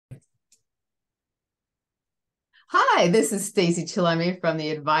Hi, this is Stacey Chillemi from The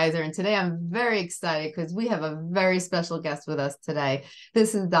Advisor, and today I'm very excited because we have a very special guest with us today.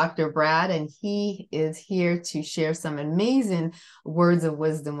 This is Dr. Brad, and he is here to share some amazing words of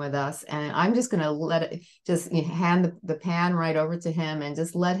wisdom with us. And I'm just going to hand the pan right over to him and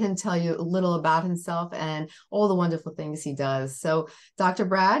just let him tell you a little about himself and all the wonderful things he does. So, Dr.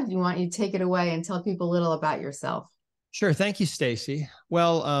 Brad, you to take it away and tell people a little about yourself. Sure. Thank you, Stacey.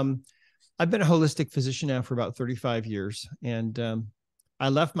 I've bbeen a holistic physician now for about 35 years, and I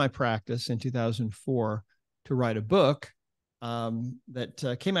left my practice in 2004 to write a book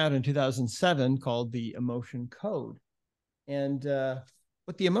that came out in 2007 called The Emotion Code. And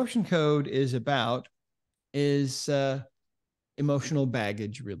what the Emotion Code is about is emotional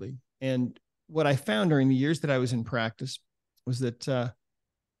baggage, really. And what I found during the years that I was in practice was that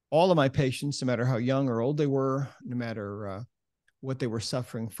all of my patients, no matter how young or old they were, no matter what they were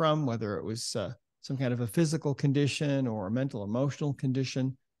suffering from, whether it was some kind of a physical condition or a mental emotional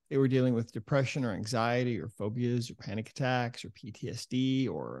condition, they were dealing with depression or anxiety or phobias or panic attacks or PTSD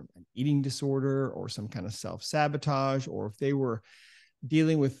or an eating disorder or some kind of self-sabotage, or if they were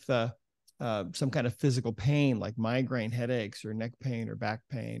dealing with some kind of physical pain like migraine headaches or neck pain or back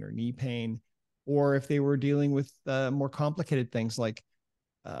pain or knee pain, or if they were dealing with more complicated things like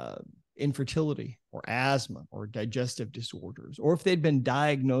infertility or asthma or digestive disorders, or if they'd been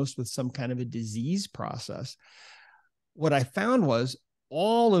diagnosed with some kind of a disease process. What I found was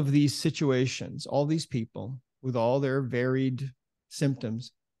all of these situations, all these people with all their varied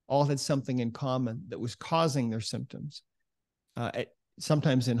symptoms, all had something in common that was causing their symptoms,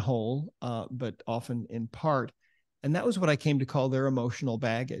 sometimes in whole, but often in part. And that was what I came to call their emotional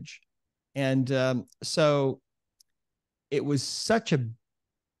baggage. And so it was such a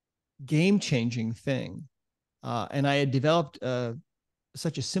game-changing thing. And I had developed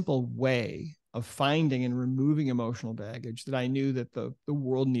such a simple way of finding and removing emotional baggage that I knew that the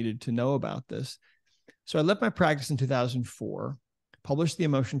world needed to know about this. So I left my practice in 2004, published the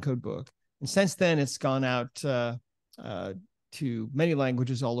Emotion Code book. And since then, it's gone out to many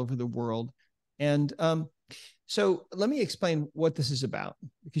languages all over the world. And so let me explain what this is about,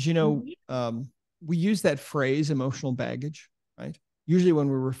 because, we use that phrase, emotional baggage, right? Usually when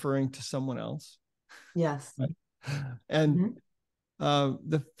we're referring to someone else. Yes. Right? And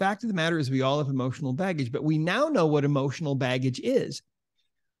the fact of the matter is we all have emotional baggage, but we now know what emotional baggage is.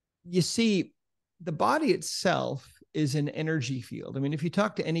 You see, the body itself is an energy field. I mean, if you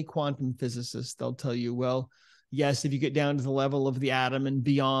talk to any quantum physicist, they'll tell you, well, yes, if you get down to the level of the atom and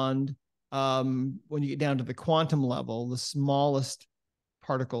beyond, when you get down to the quantum level, the smallest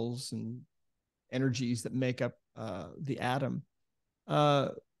particles and energies that make up the atom,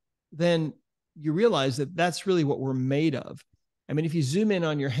 then you realize that that's really what we're made of. I mean, if you zoom in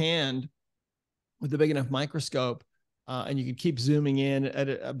on your hand with a big enough microscope, and you could keep zooming in at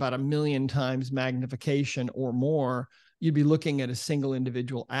about 1,000,000 times magnification or more, you'd be looking at a single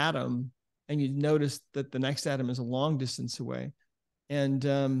individual atom, and you'd notice that the next atom is a long distance away. And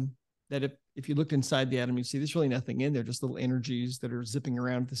that if you looked inside the atom, you'd see there's really nothing in there, just little energies that are zipping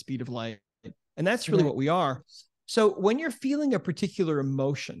around at the speed of light. And that's really what we are. So when you're feeling a particular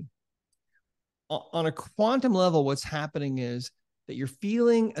emotion, on a quantum level, what's happening is that you're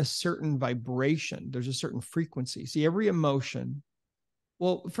feeling a certain vibration. There's a certain frequency. See, every emotion,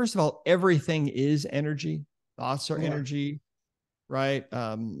 well, first of all, everything is energy. Thoughts are energy, right?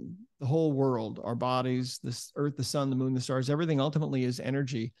 The whole world, our bodies, this earth, the sun, the moon, the stars, everything ultimately is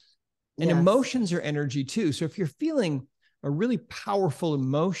energy. And emotions are energy too. So if you're feeling a really powerful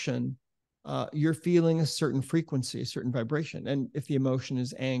emotion, you're feeling a certain frequency, a certain vibration. And if the emotion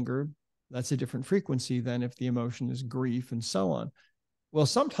is anger, that's a different frequency than if the emotion is grief, and so on. Well,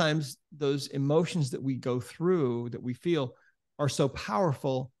 sometimes those emotions that we go through, that we feel, are so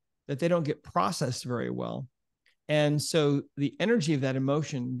powerful that they don't get processed very well. And so the energy of that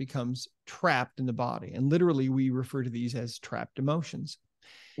emotion becomes trapped in the body. And literally, we refer to these as trapped emotions.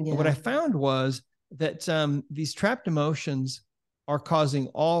 And what I found was that these trapped emotions are causing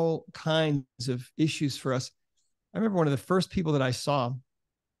all kinds of issues for us. I remember one of the first people that I saw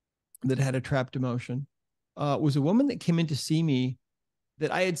that had a trapped emotion was a woman that came in to see me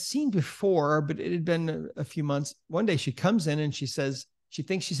that I had seen before, but it had been a few months. One day she comes in and she says she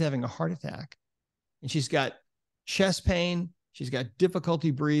thinks she's having a heart attack, and she's got chest pain. She's got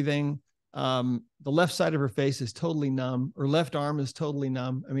difficulty breathing. The left side of her face is totally numb. Her left arm is totally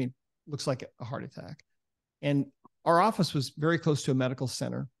numb. I mean, looks like a heart attack. And our office was very close to a medical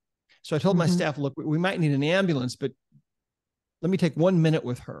center. So I told my staff, look, we might need an ambulance, but let me take 1 minute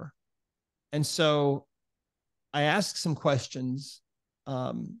with her. And so I asked some questions,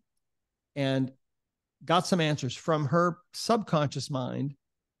 and got some answers from her subconscious mind.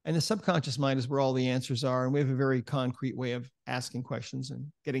 And the subconscious mind is where all the answers are. And we have a very concrete way of asking questions and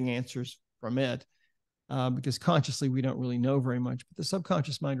getting answers from it, because consciously we don't really know very much. But the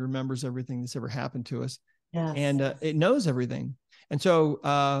subconscious mind remembers everything that's ever happened to us. Yes. And it knows everything. And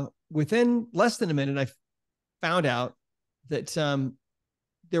so within less than a minute, I found out that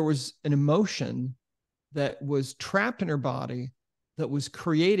there was an emotion that was trapped in her body that was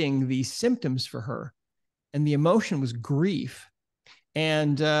creating these symptoms for her. And the emotion was grief.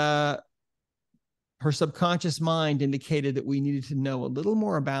 And her subconscious mind indicated that we needed to know a little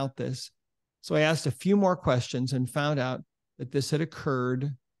more about this. So I asked a few more questions and found out that this had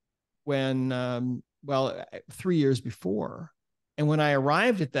occurred when, 3 years before. And when I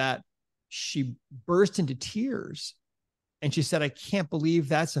arrived at that, she burst into tears. And she said, I can't believe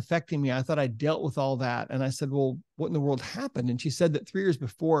that's affecting me. I thought I dealt with all that. And I said, well, what in the world happened? And she said that 3 years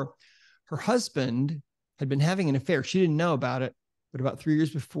before, her husband had been having an affair. She didn't know about it, but about 3 years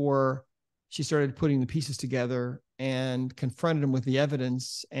before, she started putting the pieces together and confronted him with the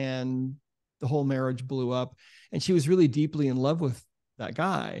evidence, and the whole marriage blew up. And she was really deeply in love with that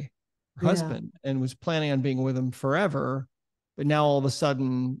guy, her husband, and was planning on being with him forever. But now all of a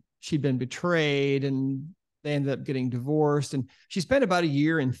sudden she'd been betrayed, and they ended up getting divorced. And she spent about a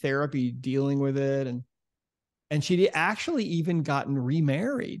year in therapy dealing with it. And she'd actually even gotten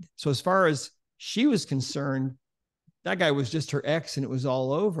remarried. So as far as she was concerned, that guy was just her ex and it was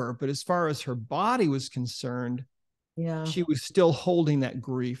all over. But as far as her body was concerned, she was still holding that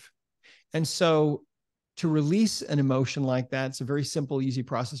grief. And so to release an emotion like that, it's a very simple, easy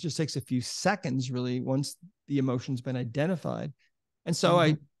process. It just takes a few seconds, really, once the emotion's been identified. And so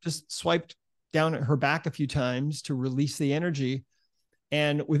I just swiped down at her back a few times to release the energy.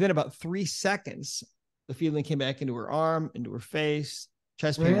 And within about 3 seconds, the feeling came back into her arm, into her face,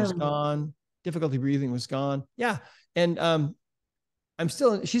 chest pain was gone, difficulty breathing was gone. Yeah. And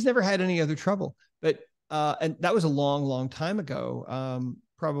she's never had any other trouble, but, and that was a long, long time ago.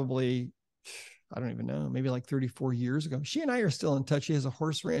 Probably, I don't even know, maybe like 34 years ago. She and I are still in touch. She has a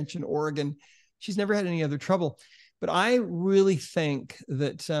horse ranch in Oregon. She's never had any other trouble. But I really think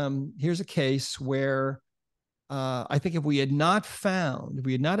that here's a case where I think if we had not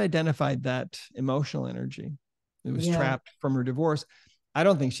identified that emotional energy that was trapped from her divorce, I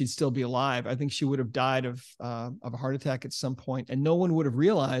don't think she'd still be alive. I think she would have died of a heart attack at some point, and no one would have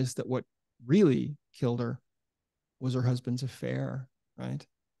realized that what really killed her was her husband's affair, right?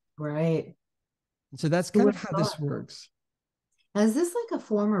 Right. And so that's kind of how this works. Is this like a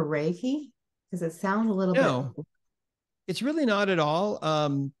form of Reiki? Does it sound a little bit? It's really not at all.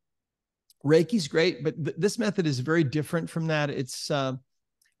 Reiki's great, but this method is very different from that. It's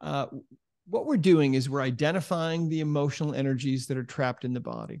what we're doing is we're identifying the emotional energies that are trapped in the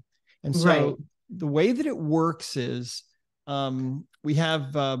body. And so the way that it works is we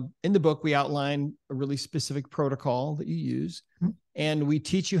have in the book, we outline a really specific protocol that you use, and we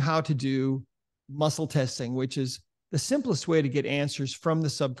teach you how to do muscle testing, which is the simplest way to get answers from the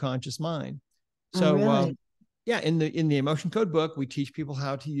subconscious mind. So in the emotion code book, we teach people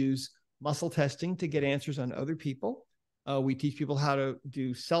how to use muscle testing to get answers on other people. We teach people how to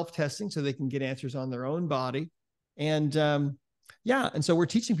do self-testing so they can get answers on their own body. And and so we're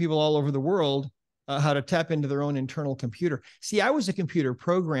teaching people all over the world how to tap into their own internal computer. See, I was a computer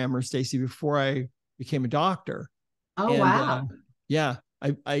programmer, Stacey, before I became a doctor. Oh, wow.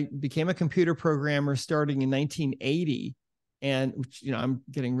 I became a computer programmer starting in 1980. And, I'm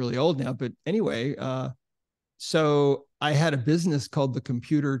getting really old now, but anyway, so I had a business called the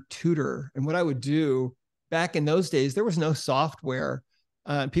Computer Tutor. And what I would do back in those days, there was no software.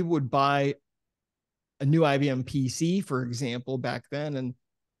 People would buy a new IBM PC, for example, back then, and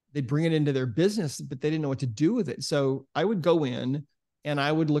they'd bring it into their business, but they didn't know what to do with it. So I would go in and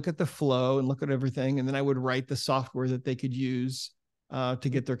I would look at the flow and look at everything. And then I would write the software that they could use to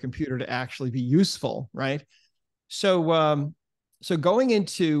get their computer to actually be useful. Right. So, so going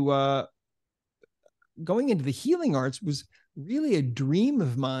into the healing arts was really a dream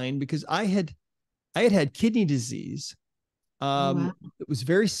of mine, because I had kidney disease. It was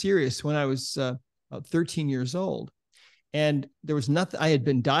very serious when I was about 13 years old. And there was nothing, I had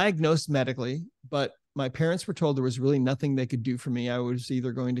been diagnosed medically, but my parents were told there was really nothing they could do for me. I was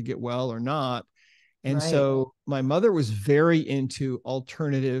either going to get well or not. And so my mother was very into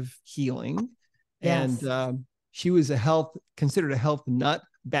alternative healing. And she was considered a health nut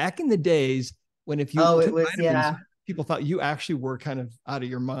back in the days when if you took vitamins, people thought you actually were kind of out of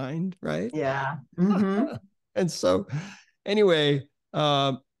your mind, right? Yeah. Mm-hmm. And so anyway,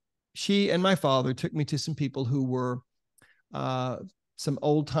 she and my father took me to some people who were some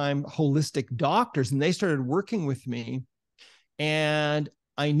old time holistic doctors, and they started working with me. And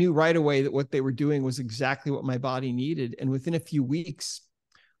I knew right away that what they were doing was exactly what my body needed. And within a few weeks,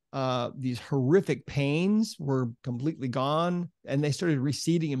 these horrific pains were completely gone, and they started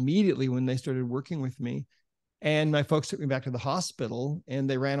receding immediately when they started working with me. And my folks took me back to the hospital, and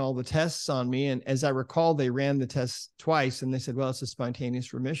they ran all the tests on me. And as I recall, they ran the tests twice, and they said, well, it's a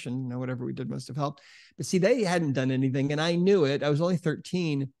spontaneous remission. Whatever we did must have helped. But see, they hadn't done anything, and I knew it. I was only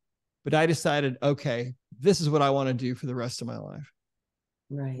 13, but I decided, okay, this is what I want to do for the rest of my life.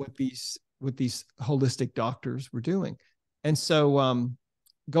 Right. What these holistic doctors were doing. And so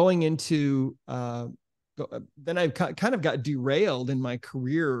going into then I kind of got derailed in my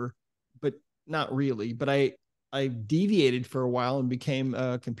career, but not really. But I deviated for a while and became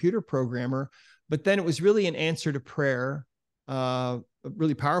a computer programmer. But then it was really an answer to prayer, a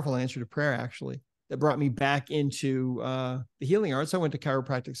really powerful answer to prayer, actually, that brought me back into the healing arts. I went to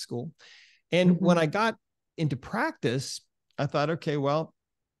chiropractic school. And when I got into practice, I thought, okay, well,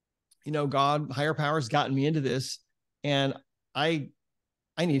 God, higher powers gotten me into this, and I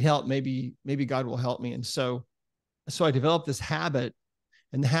need help. Maybe God will help me. And so I developed this habit,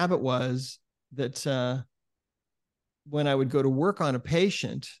 and the habit was that when I would go to work on a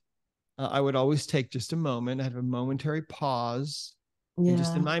patient, I would always take just a moment. I'd have a momentary pause, and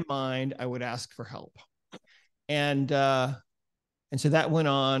just in my mind, I would ask for help. And so that went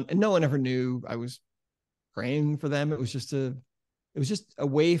on, and no one ever knew I was praying for them. It was just a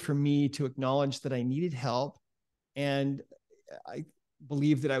way for me to acknowledge that I needed help. And I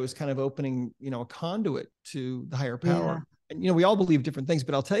believed that I was kind of opening, a conduit to the higher power. And, we all believe different things,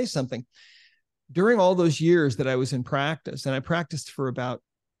 but I'll tell you something. During all those years that I was in practice, and I practiced for about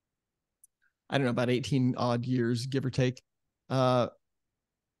 18 odd years, give or take. There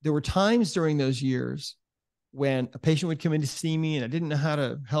were times during those years when a patient would come in to see me and I didn't know how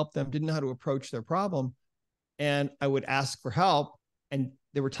to help them, didn't know how to approach their problem. And I would ask for help. And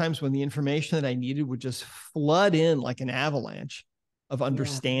there were times when the information that I needed would just flood in like an avalanche of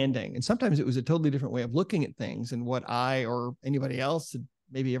understanding. And sometimes it was a totally different way of looking at things, and what I or anybody else had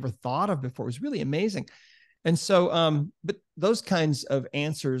maybe ever thought of before. It was really amazing. And so, but those kinds of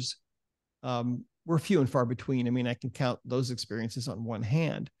answers were few and far between. I mean, I can count those experiences on one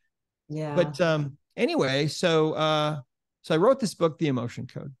hand. But anyway, so I wrote this book, The Emotion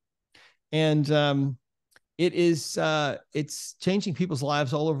Code. And it's changing people's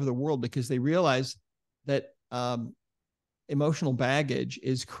lives all over the world, because they realize that emotional baggage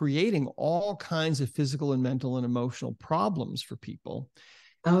is creating all kinds of physical and mental and emotional problems for people.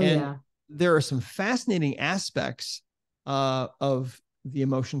 There are some fascinating aspects of the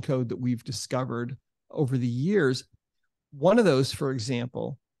emotion code that we've discovered over the years. One of those, for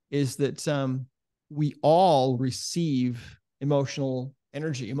example, is that we all receive emotional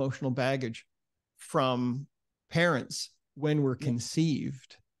energy, emotional baggage from parents when we're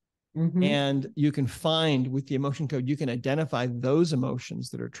conceived. And you can find, with the emotion code, you can identify those emotions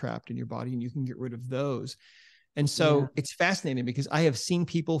that are trapped in your body, and you can get rid of those. And so it's fascinating, because I have seen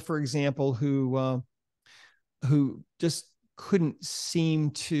people, for example, who just couldn't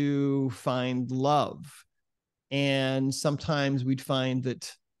seem to find love. And sometimes we'd find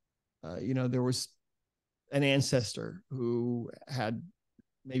that, there was an ancestor who had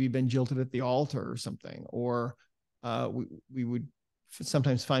maybe been jilted at the altar or something, or we would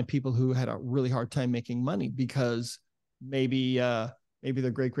sometimes find people who had a really hard time making money because maybe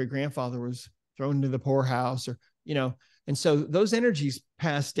their great-great-grandfather was thrown into the poorhouse, or, and so those energies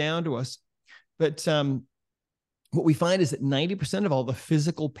pass down to us. But what we find is that 90% of all the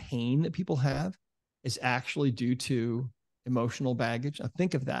physical pain that people have is actually due to emotional baggage. Now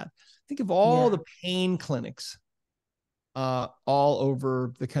think of that. Think of all the pain clinics all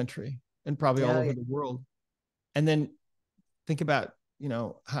over the country, and probably all over the world. And then think about,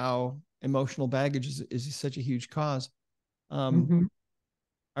 how emotional baggage is such a huge cause.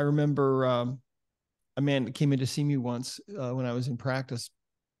 I remember a man that came in to see me once when I was in practice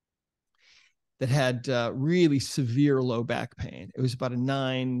that had really severe low back pain. It was about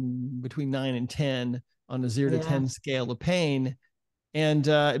between 9 and 10 on a 0 to 10 scale of pain. And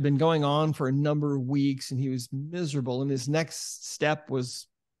it had been going on for a number of weeks, and he was miserable. And his next step was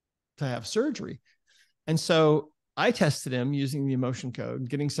to have surgery. And so I tested him using the emotion code,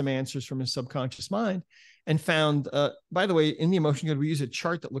 getting some answers from his subconscious mind, and found, by the way, in the emotion code, we use a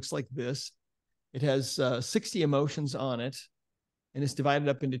chart that looks like this. It has 60 emotions on it, and it's divided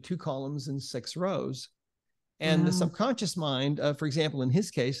up into 2 columns and 6 rows. And the subconscious mind, for example, in his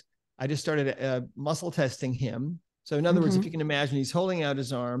case, I just started muscle testing him. So in other words, if you can imagine, he's holding out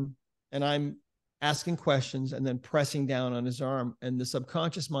his arm, and I'm asking questions, and then pressing down on his arm. And the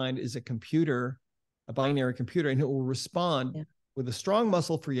subconscious mind is a computer, a binary computer, and it will respond with a strong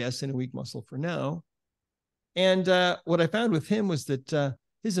muscle for yes and a weak muscle for no. And what I found with him was that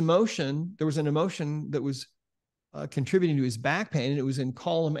his emotion, there was an emotion that was contributing to his back pain, and it was in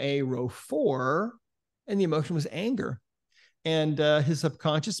column A, row 4, and the emotion was anger. And his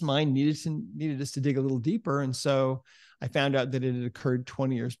subconscious mind needed us to dig a little deeper. And so I found out that it had occurred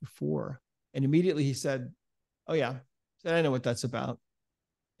 20 years before. And immediately he said, "Oh yeah," said, "I know what that's about."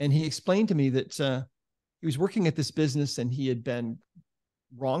 And he explained to me that he was working at this business and he had been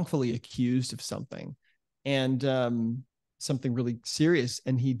wrongfully accused of something, and something really serious.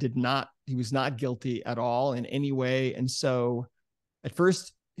 And he was not guilty at all in any way. And so at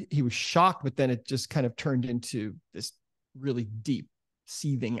first he was shocked, but then it just kind of turned into this really deep,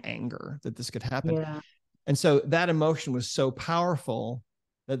 seething anger that this could happen. Yeah. And so that emotion was so powerful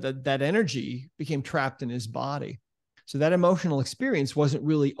that energy became trapped in his body. So that emotional experience wasn't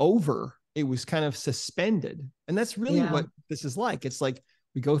really over. It was kind of suspended. And that's really what this is like. It's like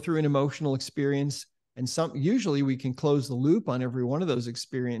we go through an emotional experience, and usually we can close the loop on every one of those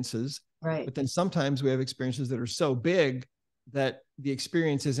experiences. Right. But then sometimes we have experiences that are so big that the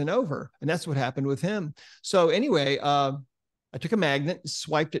experience isn't over. And that's what happened with him. So anyway, I took a magnet,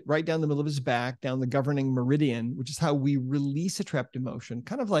 swiped it right down the middle of his back, down the governing meridian, which is how we release a trapped emotion,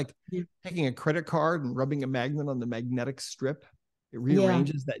 kind of like taking a credit card and rubbing a magnet on the magnetic strip. It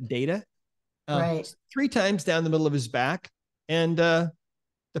rearranges that data. Right. 3 times down the middle of his back. And the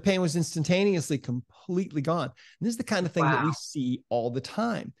pain was instantaneously completely gone. And this is the kind of thing that we see all the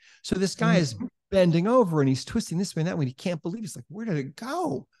time. So this guy is bending over and he's twisting this way and that way. He can't believe it. It's like, where did it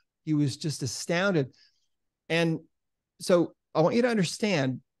go? He was just astounded. And so I want you to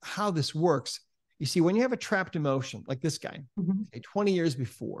understand how this works. You see, when you have a trapped emotion, like this guy, 20 years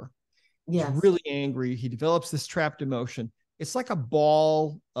before, he's really angry. He develops this trapped emotion. It's like a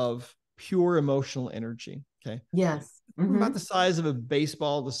ball of pure emotional energy. Okay. Yes. About the size of a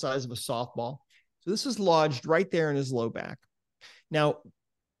baseball, the size of a softball. So this is lodged right there in his low back. Now,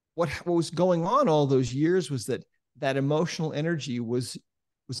 what was going on all those years was that emotional energy was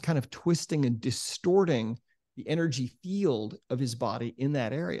kind of twisting and distorting the energy field of his body in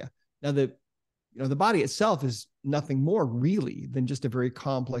that area. Now, the body itself is nothing more really than just a very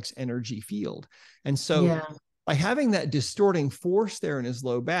complex energy field. And so by having that distorting force there in his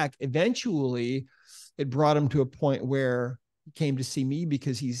low back, eventually it brought him to a point where he came to see me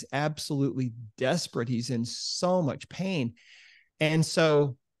because he's absolutely desperate. He's in so much pain. And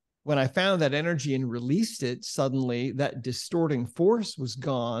so when I found that energy and released it, suddenly that distorting force was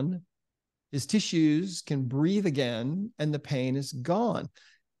gone. His tissues can breathe again and the pain is gone.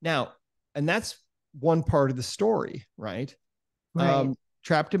 Now, and that's one part of the story, right?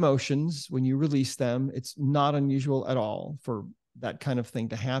 Trapped emotions, when you release them, it's not unusual at all for that kind of thing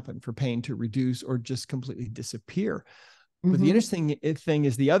to happen, for pain to reduce or just completely disappear. But the interesting thing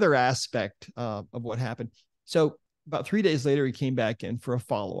is the other aspect of what happened. So about 3 days later, he came back in for a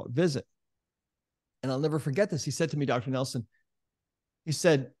follow-up visit. And I'll never forget this. He said to me, "Dr. Nelson," he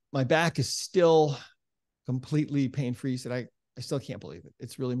said, "my back is still completely pain-free." He said, I still can't believe it.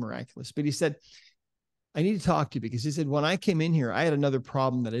 It's really miraculous. But he said, "I need to talk to you," because he said, "when I came in here, I had another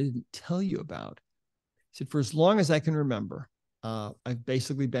problem that I didn't tell you about." He said, "For as long as I can remember, I've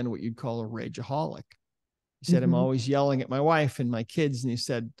basically been what you'd call a rageaholic." He said, "I'm always yelling at my wife and my kids." And he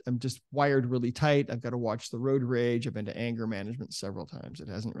said, "I'm just wired really tight. I've got to watch the road rage. I've been to anger management several times. It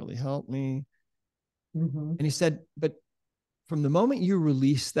hasn't really helped me." And he said, "But from the moment you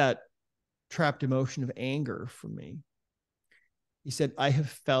release that trapped emotion of anger from me," he said, "I have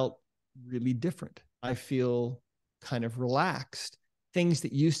felt really different. I feel kind of relaxed. Things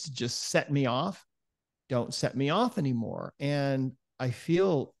that used to just set me off don't set me off anymore. And I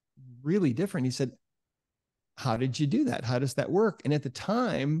feel really different." He said, "How did you do that? How does that work?" And at the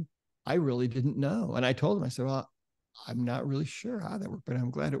time, I really didn't know. And I told him, I said, "Well, I'm not really sure how that worked, but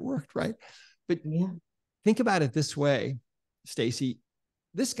I'm glad it worked." Right. But think about it this way, Stacey.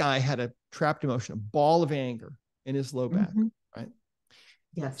 This guy had a trapped emotion, a ball of anger in his low back. Right.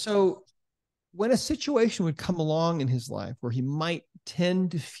 Yes. So when a situation would come along in his life where he might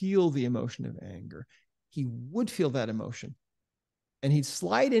tend to feel the emotion of anger, he would feel that emotion and he'd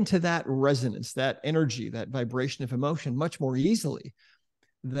slide into that resonance, that energy, that vibration of emotion much more easily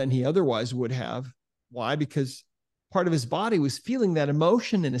than he otherwise would have. Why? Because part of his body was feeling that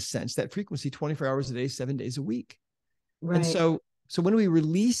emotion in a sense, that frequency 24 hours a day, 7 days a week. And so when we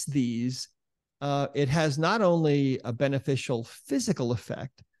release these, it has not only a beneficial physical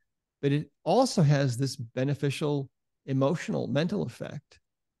effect, but it also has this beneficial emotional, mental effect.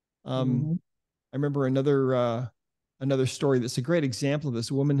 I remember another story that's a great example of this.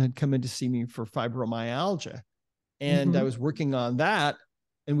 A woman had come in to see me for fibromyalgia, and I Mm-hmm. was working on that,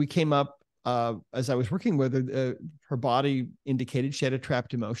 and we came up as I was working with her, her body indicated she had a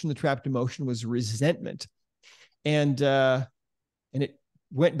trapped emotion. The trapped emotion was resentment, and it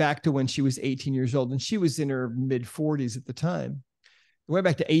went back to when she was 18 years old, and she was in her mid 40s at the time. It went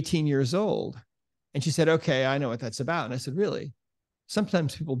back to 18 years old, and she said, "Okay, I know what that's about." And I said, "Really?"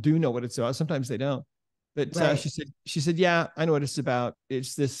 Sometimes people do know what it's about, sometimes they don't. But Right. she said, "Yeah, I know what it's about.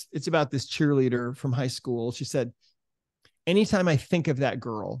 It's about this cheerleader from high school." She said, "Anytime I think of that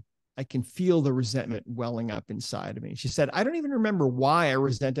girl, I can feel the resentment welling up inside of me." She said, "I don't even remember why I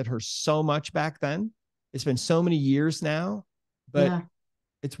resented her so much back then. It's been so many years now, but Yeah.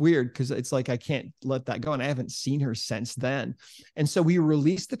 it's weird because it's like I can't let that go. And I haven't seen her since then." And so we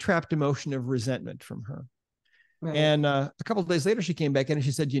released the trapped emotion of resentment from her. Right. And a couple of days later, she came back in and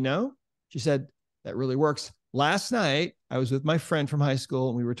she said, she said, "That really works. Last night, I was with my friend from high school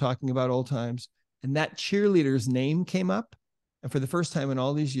and we were talking about old times, and that cheerleader's name came up. And for the first time in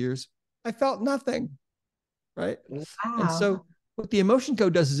all these years, I felt nothing." Right. And Wow. so what the emotion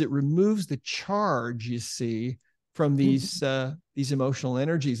code does is it removes the charge, you see, from Mhm. these emotional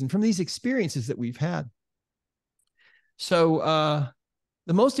energies and from these experiences that we've had. So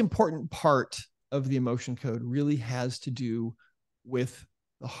the most important part of the emotion code really has to do with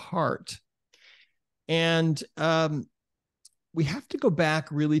the heart. And we have to go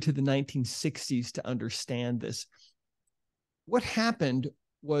back really to the 1960s to understand this. What happened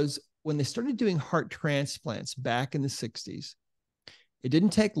was when they started doing heart transplants back in the 60s, it didn't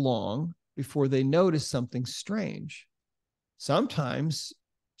take long before they noticed something strange. Sometimes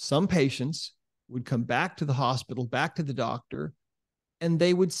some patients would come back to the hospital, back to the doctor, and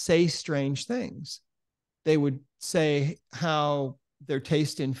they would say strange things. They would say how their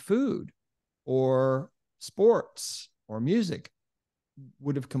taste in food or sports or music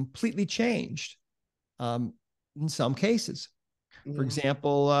would have completely changed in some cases. For Yeah.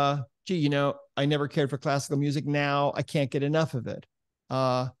 example, gee, I never cared for classical music. Now I can't get enough of it.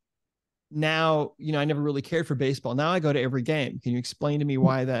 Uh, Now, I never really cared for baseball. Now I go to every game. Can you explain to me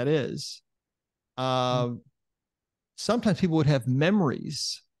why that is? Uh, Sometimes people would have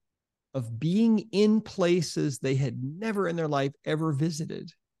memories of being in places they had never in their life ever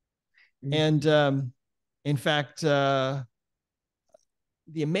visited. And Mhm. in fact, the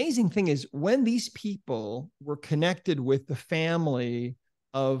amazing thing is when these people were connected with the family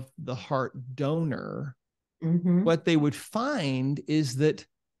of the heart donor, Mhm. what they would find is that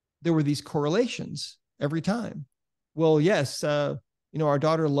there were these correlations every time. Well, yes, our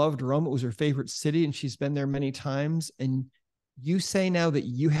daughter loved Rome. It was her favorite city, and she's been there many times. And you say now that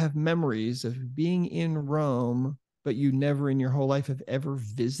you have memories of being in Rome, but you never in your whole life have ever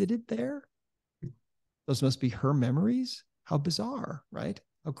visited there. Those must be her memories. How bizarre, right?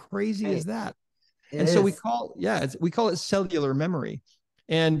 How crazy is Right. that? It And so is. we call it cellular memory.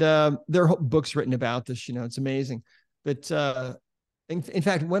 And there are books written about this. It's amazing. But in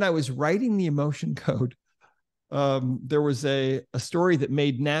fact, when I was writing the emotion code, there was a story that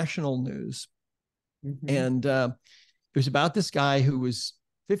made national news, Mhm. and it was about this guy who was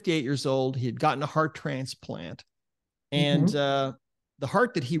 58 years old. He had gotten a heart transplant, and Mhm. the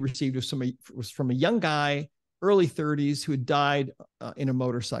heart that he received was from a young guy, early 30s, who had died in a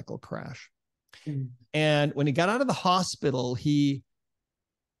motorcycle crash. Mhm. And when he got out of the hospital, he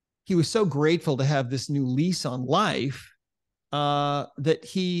was so grateful to have this new lease on life that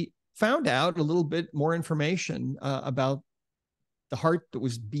he found out a little bit more information about the heart that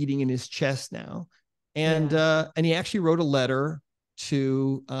was beating in his chest now, and Yeah. and he actually wrote a letter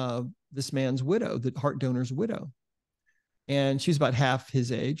to this man's widow, the heart donor's widow, and she's about half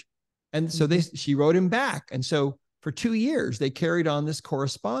his age, and so Mhm. she wrote him back, and so for 2 years they carried on this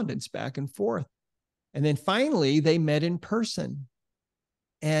correspondence back and forth, and then finally they met in person,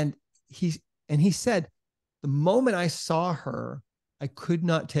 and he he said, "The moment I saw her, I could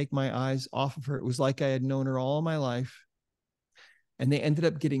not take my eyes off of her. It was like I had known her all my life." And they ended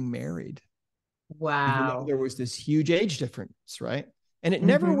up getting married, even though Wow. there was this huge age difference, right? And it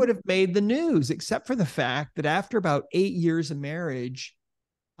never would Mhm. have made the news, except for the fact that after about 8 years of marriage,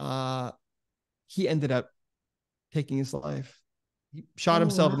 uh, he ended up taking his life. He shot Oh,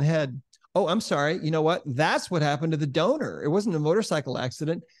 himself in the wow. head. Oh, I'm sorry. You know what? That's what happened to the donor. It wasn't a motorcycle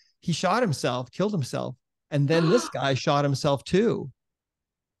accident. He shot himself, killed himself. And then this guy shot himself too.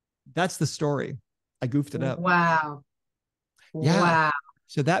 That's the story. I goofed it up. Wow. Yeah. Wow.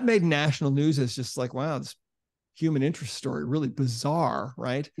 So that made national news as just like, wow, this human interest story, really bizarre,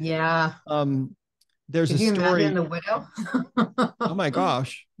 right? Yeah. There's a Could you imagine story. the widow? Oh my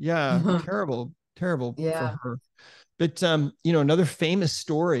gosh. Yeah. Terrible. Terrible for Yeah. her. But, another famous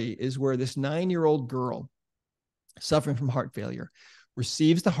story is where this 9-year-old girl suffering from heart failure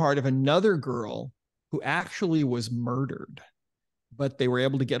receives the heart of another girl who actually was murdered, but they were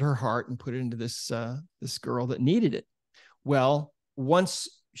able to get her heart and put it into this girl that needed it. Well, once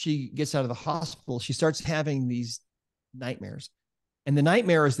she gets out of the hospital, she starts having these nightmares. And the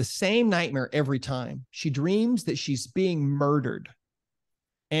nightmare is the same nightmare every time. She dreams that she's being murdered.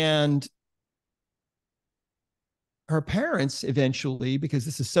 And her parents eventually, because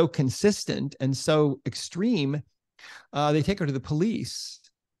this is so consistent and so extreme, they take her to the police.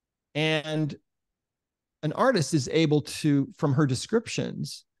 And an artist is able to, from her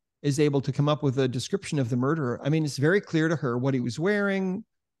descriptions, is able to come up with a description of the murderer. I mean, it's very clear to her what he was wearing,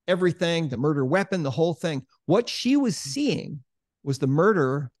 everything, the murder weapon, the whole thing. What she was seeing was the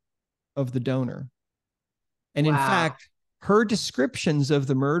murder of the donor. And in Wow. fact, her descriptions of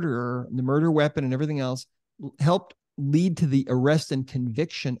the murderer, the murder weapon, and everything else helped lead to the arrest and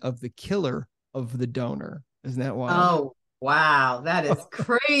conviction of the killer of the donor. Isn't that wild? Oh, wow. That is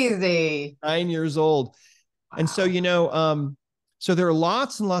crazy. 9 years old. And so, Wow. so there are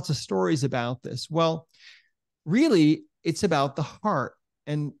lots and lots of stories about this. Well, really, it's about the heart.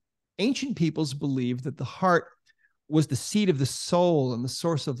 And ancient peoples believed that the heart was the seat of the soul and the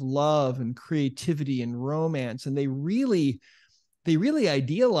source of love and creativity and romance. And they really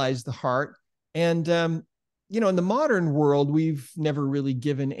idealized the heart. And, in the modern world, we've never really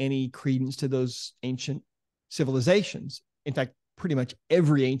given any credence to those ancient civilizations. In fact, pretty much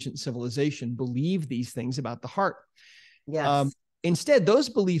every ancient civilization believed these things about the heart. Um, Yes. Instead, those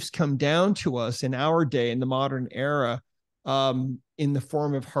beliefs come down to us in our day, in the modern era, in the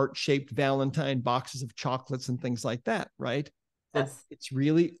form of heart-shaped Valentine boxes of chocolates and things like that, right? That Yes. it's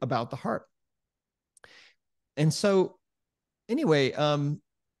really about the heart. And so, anyway,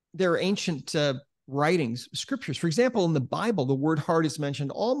 there are ancient writings, scriptures. For example, in the Bible, the word heart is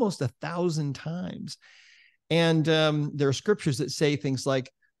mentioned almost 1,000 times. And there are scriptures that say things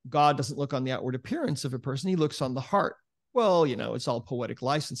like, God doesn't look on the outward appearance of a person, he looks on the heart. Well, it's all poetic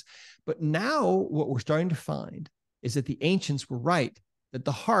license. But now what we're starting to find is that the ancients were right, that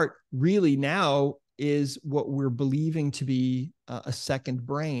the heart really now is what we're believing to be a second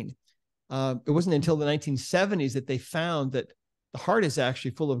brain. It wasn't until the 1970s that they found that the heart is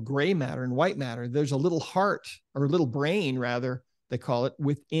actually full of gray matter and white matter. There's a little heart, or a little brain, rather, they call it,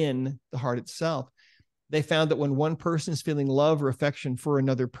 within the heart itself. They found that when one person is feeling love or affection for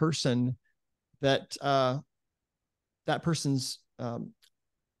another person, that that person's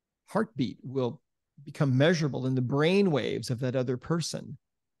heartbeat will become measurable in the brain waves of that other person.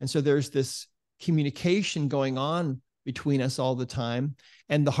 And so there's this communication going on between us all the time.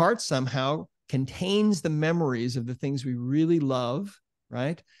 And the heart somehow contains the memories of the things we really love,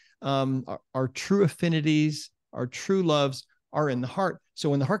 right? Our true affinities, our true loves are in the heart. So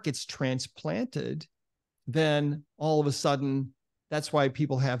when the heart gets transplanted, then all of a sudden, that's why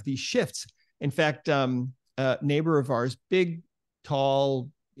people have these shifts. In fact, a neighbor of ours, big, tall,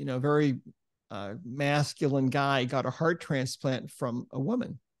 very masculine guy, got a heart transplant from a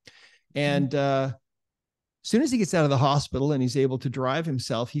woman. And as soon as he gets out of the hospital and he's able to drive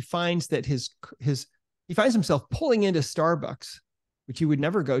himself, he finds that he finds himself pulling into Starbucks, which he would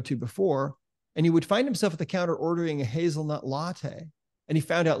never go to before. And he would find himself at the counter ordering a hazelnut latte. And he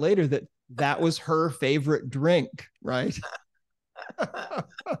found out later that that was her favorite drink, right?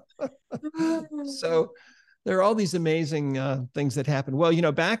 So there are all these amazing things that happen.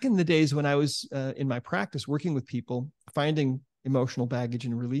 Well, back in the days when I was in my practice working with people, finding emotional baggage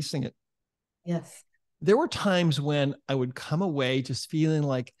and releasing it, Yes. there were times when I would come away just feeling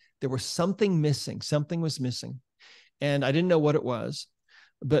like there was something missing. Something was missing. And I didn't know what it was.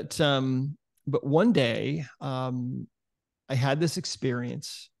 But one day I had this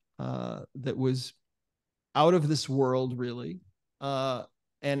experience that was out of this world, really.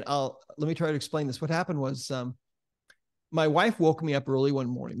 And let me try to explain this. What happened was my wife woke me up early one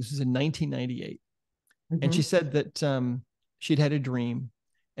morning. This is in 1998. And she Mm-hmm. said that she'd had a dream.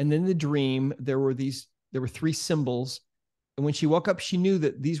 And in the dream, there were three symbols. And when she woke up, she knew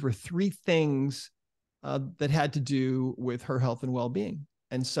that these were three things that had to do with her health and well-being.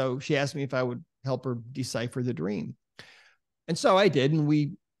 And so she asked me if I would help her decipher the dream. And so I did. And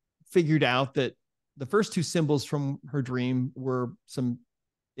we figured out that the first two symbols from her dream were some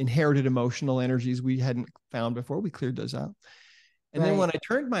inherited emotional energies we hadn't found before. We cleared those out. And then when Right. I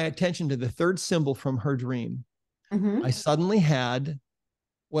turned my attention to the third symbol from her dream, I Mm-hmm. suddenly had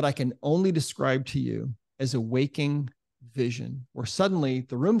what I can only describe to you as a waking vision, where suddenly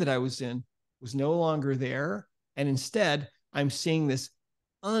the room that I was in was no longer there. And instead, I'm seeing this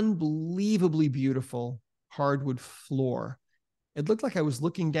unbelievably beautiful hardwood floor. It looked like I was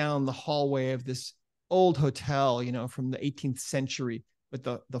looking down the hallway of this old hotel, from the 18th century, but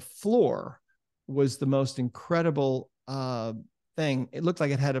the floor was the most incredible thing. It looked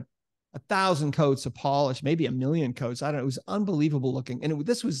like it had a 1,000 coats of polish, maybe 1,000,000 coats. I don't know. It was unbelievable looking. And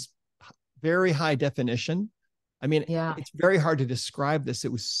this was very high definition. I mean, Yeah. it's very hard to describe this.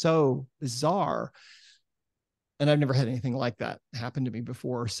 It was so bizarre. And I've never had anything like that happen to me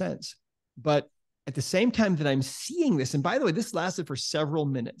before or since. But at the same time that I'm seeing this, and by the way, this lasted for several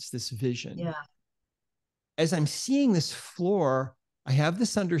minutes, this vision. Yeah. As I'm seeing this floor, I have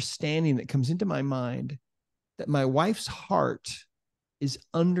this understanding that comes into my mind that my wife's heart is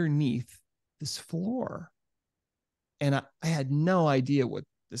underneath this floor. And I had no idea what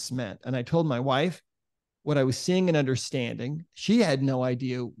this meant. And I told my wife what I was seeing and understanding. She had no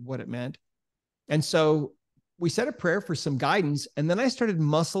idea what it meant. And so we said a prayer for some guidance. And then I started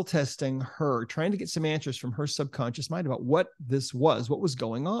muscle testing her, trying to get some answers from her subconscious mind about what this was, what was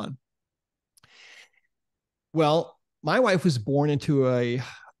going on. Well, my wife was born into a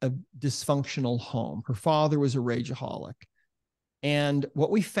dysfunctional home. Her father was a rageaholic. And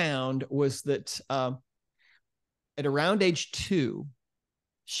what we found was that at around age 2,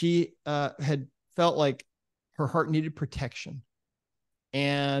 she had felt like her heart needed protection.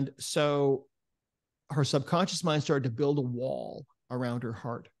 And so her subconscious mind started to build a wall around her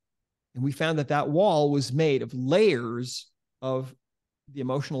heart. And we found that that wall was made of layers of the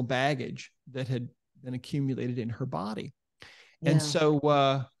emotional baggage that had been accumulated in her body. Yeah. And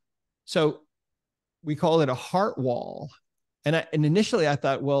so we call it a heart wall. And initially I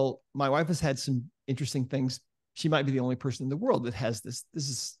thought, well, my wife has had some interesting things. She might be the only person in the world that has this. This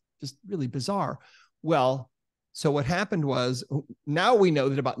is just really bizarre. Well, so what happened was, now we know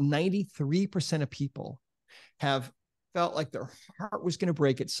that about 93% of people have felt like their heart was going to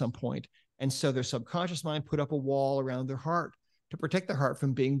break at some point. And so their subconscious mind put up a wall around their heart to protect their heart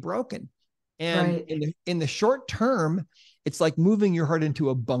from being broken. And right. in the short term, it's like moving your heart into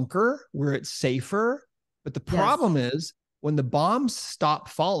a bunker where it's safer. But the problem is when the bombs stop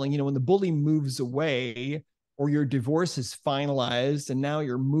falling, when the bully moves away or your divorce is finalized and now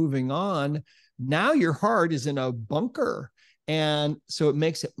you're moving on, now your heart is in a bunker. And so it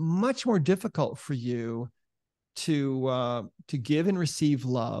makes it much more difficult for you to give and receive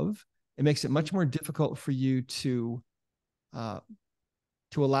love. It makes it much more difficult for you to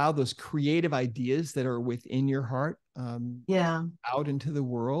allow those creative ideas that are within your heart out into the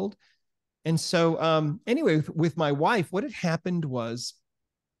world. And so anyway, with my wife, what had happened was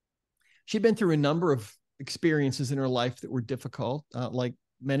she'd been through a number of experiences in her life that were difficult, like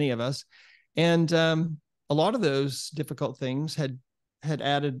many of us. And a lot of those difficult things had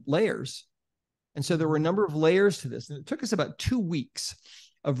added layers. And so there were a number of layers to this. And it took us about 2 weeks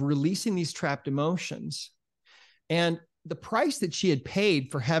of releasing these trapped emotions. And the price that she had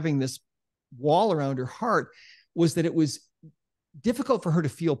paid for having this wall around her heart was that it was difficult for her to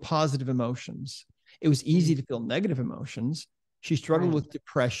feel positive emotions. It was easy to feel negative emotions. She struggled with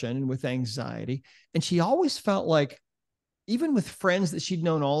depression and with anxiety. And she always felt like, even with friends that she'd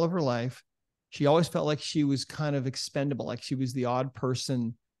known all of her life, she always felt like she was kind of expendable, like she was the odd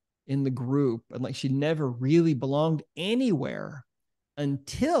person in the group, and like she never really belonged anywhere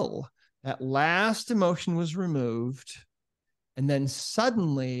until that last emotion was removed. And then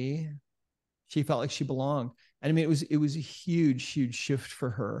suddenly she felt like she belonged. And I mean, it was a huge, huge shift for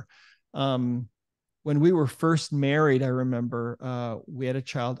her. When we were first married, I remember we had a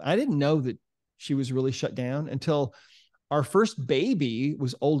child. I didn't know that she was really shut down until our first baby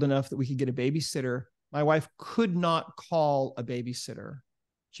was old enough that we could get a babysitter. My wife could not call a babysitter.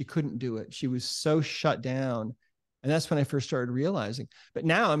 She couldn't do it. She was so shut down. And that's when I first started realizing. But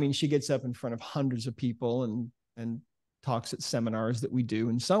now, I mean, she gets up in front of hundreds of people and talks at seminars that we do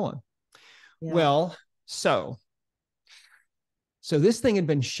and so on. Yeah. Well, so this thing had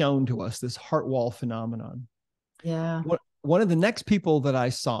been shown to us, this heart wall phenomenon. Yeah. One of the next people that I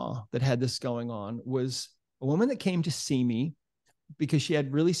saw that had this going on was a woman that came to see me because she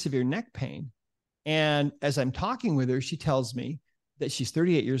had really severe neck pain. And as I'm talking with her, she tells me that she's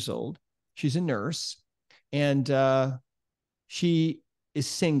 38 years old. She's a nurse, and she is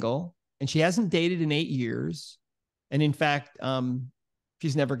single, and she hasn't dated in 8 years. And in fact,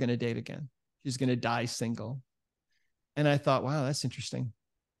 she's never going to date again. She's going to die single. And I thought, wow, that's interesting.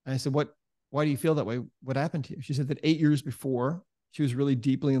 And I said, why do you feel that way? What happened to you? She said that 8 years before, she was really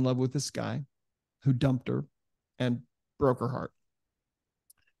deeply in love with this guy who dumped her and broke her heart.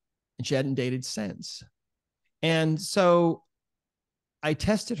 And she hadn't dated since. And so I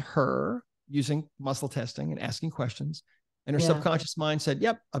tested her using muscle testing and asking questions. And her Yeah. subconscious mind said,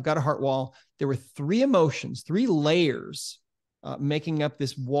 yep, I've got a heart wall. There were three emotions, three layers making up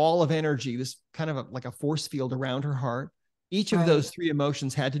this wall of energy, this kind of like a force field around her heart. Each of Right. those three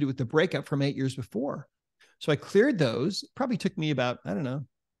emotions had to do with the breakup from 8 years before. So I cleared those. It probably took me about, I don't know,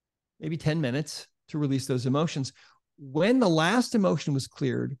 maybe 10 minutes to release those emotions. When the last emotion was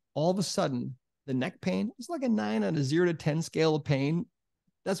cleared, all of a sudden, the neck pain was like a 9 on a 0 to 10 scale of pain.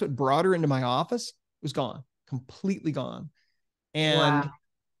 That's what brought her into my office. It was gone, completely gone. Wow.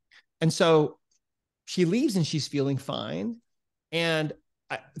 And so she leaves and she's feeling fine. And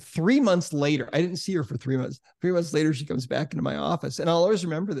 3 months later, I didn't see her for 3 months. 3 months later, she comes back into my office. And I'll always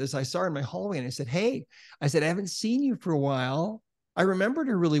remember this. I saw her in my hallway and I said, hey, I said, I haven't seen you for a while. I remembered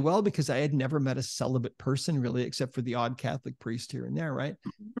her really well because I had never met a celibate person really, except for the odd Catholic priest here and there, right?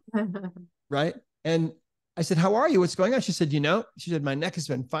 Right. And I said, how are you? What's going on? She said, she said, my neck has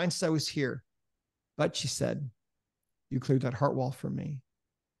been fine since I was here. But she said, you cleared that heart wall for me.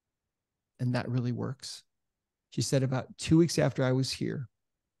 And that really works. She said, about 2 weeks after I was here,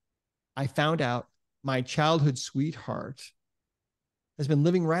 I found out my childhood sweetheart has been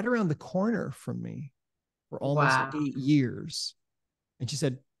living right around the corner from me for almost Wow. 8 years. And she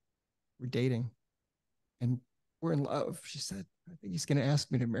said, we're dating and we're in love. She said, I think he's going to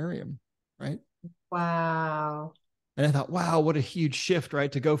ask me to marry him. Right. Wow. And I thought, wow, what a huge shift,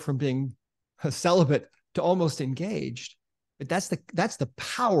 right? To go from being a celibate to almost engaged. But that's the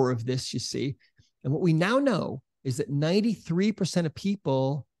power of this, you see. And what we now know is that 93% of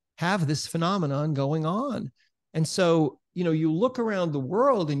people have this phenomenon going on. And so, you look around the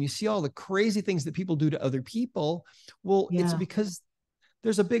world and you see all the crazy things that people do to other people. Well, it's because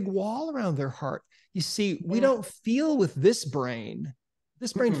there's a big wall around their heart. You see, we don't feel with this brain.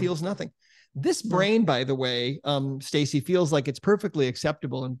 This brain feels nothing. This brain, by the way, Stacey, feels like it's perfectly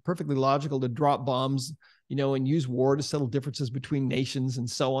acceptable and perfectly logical to drop bombs, and use war to settle differences between nations and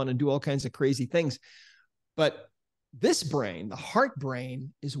so on and do all kinds of crazy things. But this brain, the heart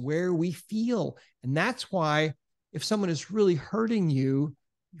brain, is where we feel. And that's why if someone is really hurting you,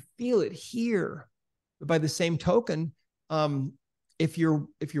 you feel it here. But by the same token, if you're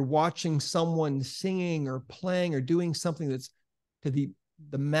watching someone singing or playing or doing something that's to the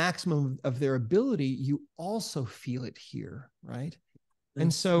maximum of their ability, you also feel it here, right?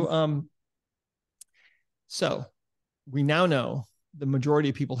 And so we now know the majority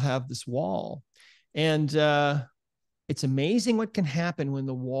of people have this wall. And it's amazing what can happen when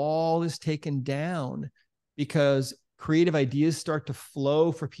the wall is taken down, because creative ideas start to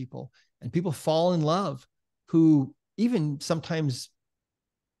flow for people and people fall in love, who even sometimes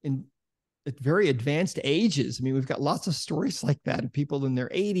at very advanced ages. I mean, we've got lots of stories like that of people in their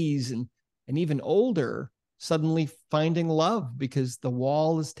 80s and even older suddenly finding love because the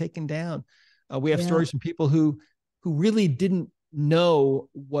wall is taken down. We have stories from people who really didn't know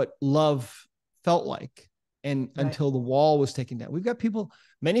what love felt like until the wall was taken down. We've got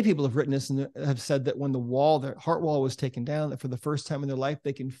many people have written this and have said that when the heart wall was taken down, that for the first time in their life,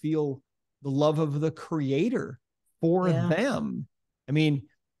 they can feel the love of the creator for them. I mean,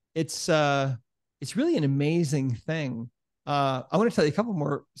 it's really an amazing thing. I want to tell you a couple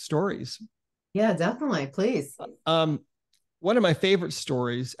more stories. Yeah, definitely. Please. One of my favorite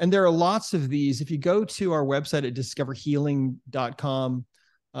stories, and there are lots of these. If you go to our website at discoverhealing.com,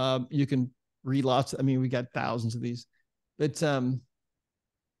 you can read lots. I mean, we got thousands of these, but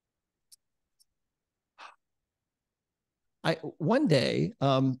one day,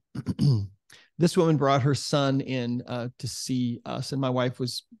 this woman brought her son in to see us, and my wife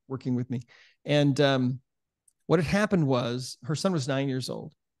was working with me. And what had happened was her son was 9 years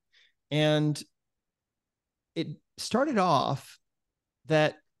old, and it started off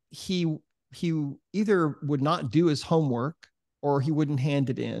that he either would not do his homework or he wouldn't hand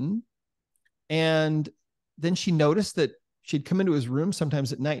it in. And then she noticed that she'd come into his room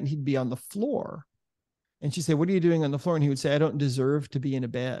sometimes at night and he'd be on the floor. And she'd say, what are you doing on the floor? And he would say, I don't deserve to be in a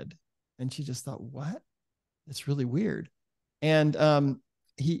bed. And she just thought, what? That's really weird. And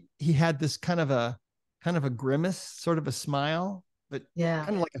he had this kind of a grimace, sort of a smile, but kind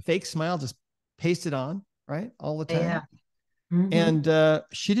of like a fake smile, just pasted on, right? All the time. Yeah. Mm-hmm. And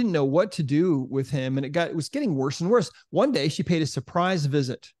she didn't know what to do with him. And it was getting worse and worse. One day she paid a surprise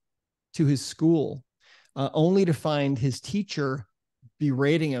visit to his school, only to find his teacher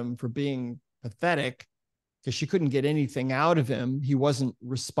berating him for being pathetic because she couldn't get anything out of him. He wasn't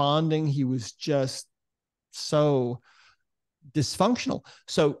responding. He was just so dysfunctional.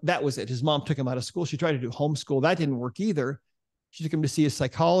 So that was it. His mom took him out of school. She tried to do homeschool. That didn't work either. She took him to see a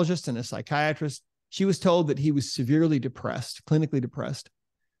psychologist and a psychiatrist. She was told that he was severely depressed, clinically depressed.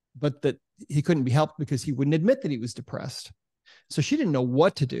 but that he couldn't be helped because he wouldn't admit that he was depressed. So she didn't know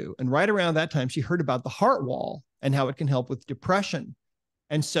what to do. And right around that time, she heard about the heart wall and how it can help with depression.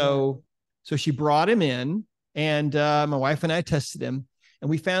 And so she brought him in, and my wife and I tested him, and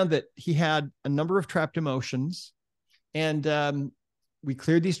we found that he had a number of trapped emotions. And we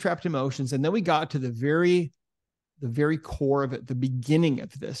cleared these trapped emotions. And then we got to the very core of it, the beginning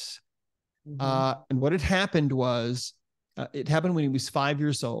of this. And what had happened was, it happened when he was 5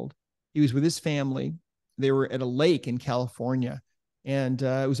 years old. He was with his family. They were at a lake in California, and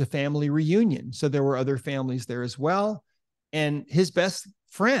it was a family reunion. So there were other families there as well. And his best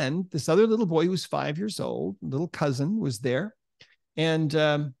friend, this other little boy who was 5 years old, little cousin, was there. And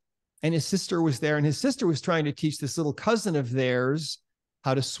his sister was there. And his sister was trying to teach this little cousin of theirs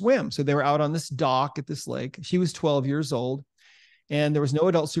how to swim. So they were out on this dock at this lake. She was 12 years old, and there was no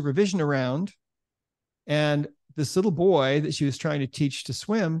adult supervision around. And this little boy that she was trying to teach to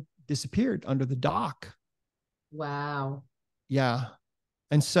swim disappeared under the dock. Wow. Yeah.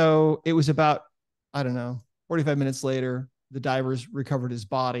 And so it was about, I don't know, 45 minutes later, the divers recovered his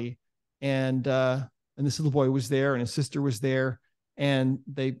body, and this little boy was there, and his sister was there, and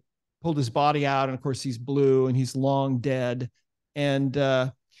they pulled his body out. And of course, he's blue and he's long dead. And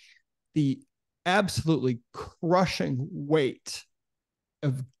the absolutely crushing weight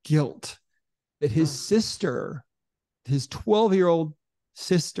of guilt that his sister, his 12-year-old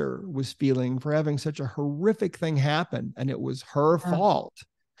sister, was feeling for having such a horrific thing happen, and it was her fault.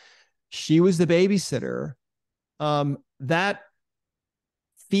 She was the babysitter. That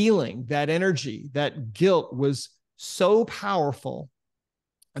feeling, that energy, that guilt was so powerful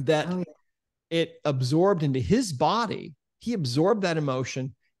that it absorbed into his body. He absorbed that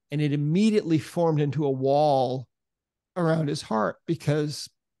emotion, and it immediately formed into a wall around his heart, because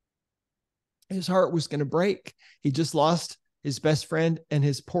his heart was going to break. He just lost his best friend and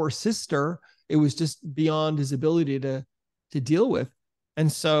his poor sister. It was just beyond his ability to deal with.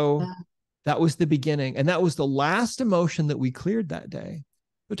 And so that was the beginning. And that was the last emotion that we cleared that day.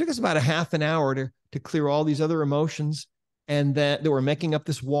 It took us about a half an hour to clear all these other emotions, and that they were making up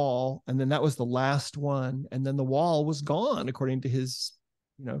this wall. And then that was the last one. And then the wall was gone, according to his,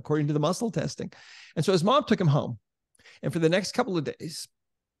 according to the muscle testing. And so his mom took him home. And for the next couple of days,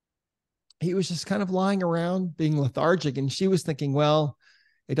 he was just kind of lying around being lethargic. And she was thinking, well,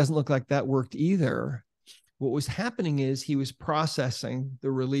 it doesn't look like that worked either. What was happening is he was processing the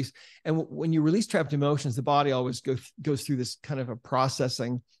release. And when you release trapped emotions, the body always goes through this kind of a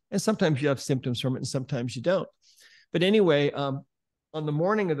processing. And sometimes you have symptoms from it, and sometimes you don't. But anyway, on the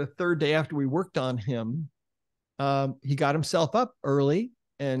morning of the third day after we worked on him, he got himself up early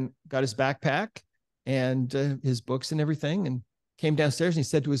and got his backpack and his books and everything, and came downstairs, and he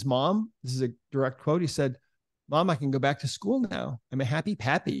said to his mom, this is a direct quote, he said, "Mom, I can go back to school now. I'm a happy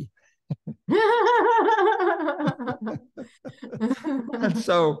pappy." And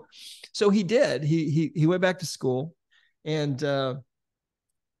so he did. He went back to school, and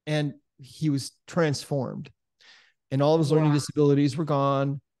he was transformed, and all of his learning disabilities were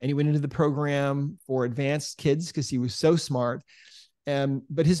gone. And he went into the program for advanced kids because he was so smart.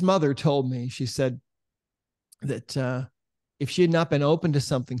 But his mother told me, she said that if she had not been open to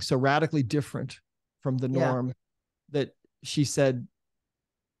something so radically different from the norm, that she said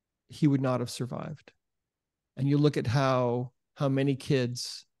he would not have survived. And you look at how many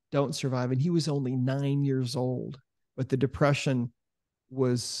kids don't survive. And he was only 9 years old, but the depression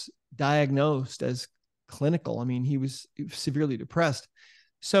was diagnosed as clinical. I mean, he was severely depressed.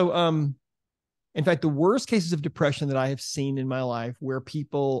 So, in fact, the worst cases of depression that I have seen in my life, where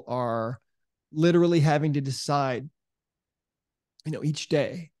people are literally having to decide, each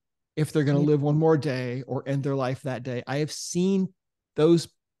day, if they're going to live one more day or end their life that day. I have seen those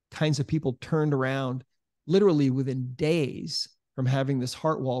kinds of people turned around literally within days from having this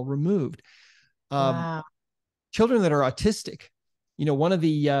heart wall removed. Children that are autistic, one of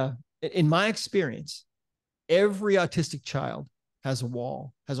the, in my experience, every autistic child has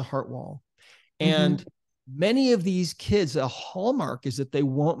a heart wall. And many of these kids, a hallmark is that they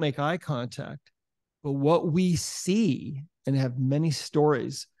won't make eye contact. But what we see, and have many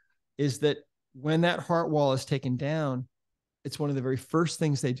stories, is that when that heart wall is taken down, it's one of the very first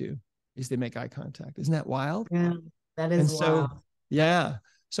things they do is they make eye contact. Isn't that wild? Yeah, that is wild. Yeah.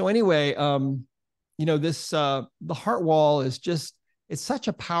 So anyway, this, the heart wall is just, it's such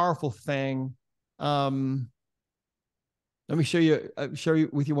a powerful thing. Let me share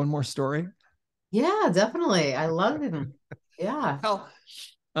with you one more story. Yeah, definitely. I love him. Yeah. Well,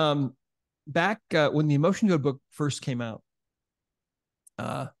 back when the Emotion Code book first came out,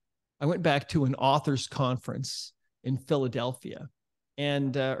 I went back to an author's conference in Philadelphia,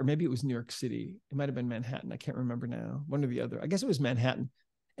 and or maybe it was New York City. It might have been Manhattan. I can't remember now. One or the other. I guess it was Manhattan.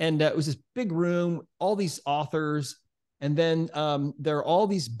 And it was this big room, all these authors, and then there are all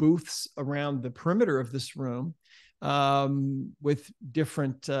these booths around the perimeter of this room with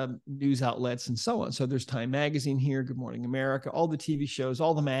different news outlets and so on. So there's Time Magazine here, Good Morning America, all the TV shows,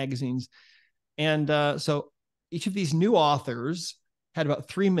 all the magazines. And so each of these new authors had about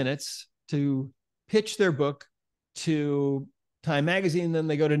 3 minutes to pitch their book to Time Magazine. Then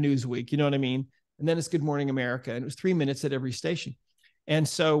they go to Newsweek, you know what I mean? And then it's Good Morning America. And it was 3 minutes at every station. And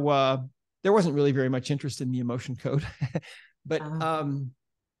so there wasn't really very much interest in the emotion code, but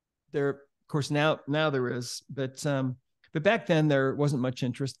there, of course, now there is, but back then there wasn't much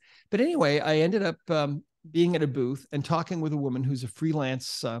interest. But anyway, I ended up being at a booth and talking with a woman who's a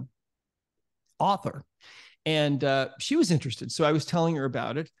freelance author, and she was interested. So I was telling her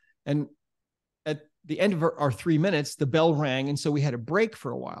about it, and at the end of our 3 minutes, the bell rang, and so we had a break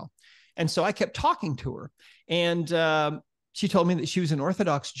for a while. And so I kept talking to her, and she told me that she was an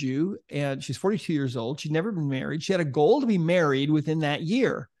Orthodox Jew, and she's 42 years old. She'd never been married. She had a goal to be married within that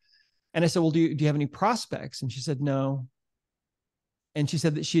year. And I said, well, do you have any prospects? And she said, no. And she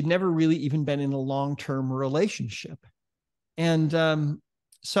said that she had never really even been in a long-term relationship. And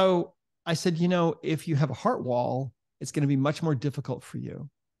so I said, if you have a heart wall, it's going to be much more difficult for you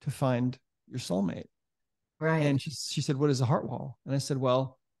to find your soulmate. Right. And she said, what is a heart wall? And I said,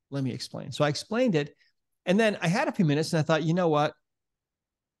 well, let me explain. So I explained it. And then I had a few minutes and I thought, you know what?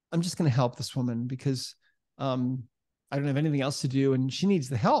 I'm just going to help this woman because I don't have anything else to do and she needs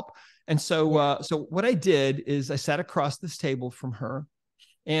the help. And so, so what I did is I sat across this table from her,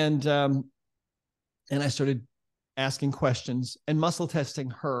 and I started asking questions and muscle testing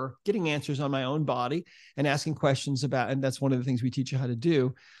her, getting answers on my own body and asking questions about, and that's one of the things we teach you how to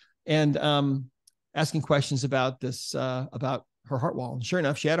do. And asking questions about this, about her heart wall. And sure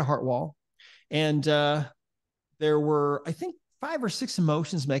enough, she had a heart wall. And there were, I think, 5 or 6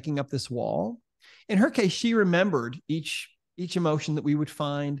 emotions making up this wall. In her case, she remembered each emotion that we would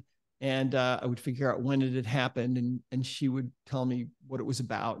find, and I would figure out when it had happened, and she would tell me what it was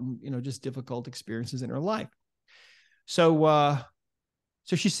about, and just difficult experiences in her life. So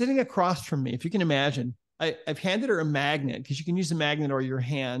so she's sitting across from me. If you can imagine, I've handed her a magnet, because you can use a magnet or your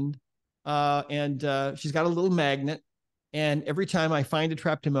hand, and she's got a little magnet. And every time I find a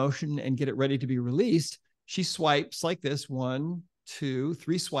trapped emotion and get it ready to be released, she swipes like this, 1, 2,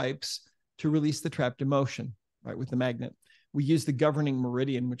 3 swipes to release the trapped emotion, right, with the magnet. We use the governing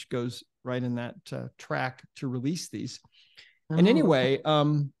meridian, which goes right in that track to release these. And anyway,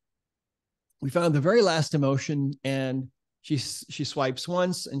 we found the very last emotion, and she swipes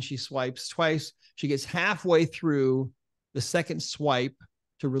once and she swipes twice. She gets halfway through the second swipe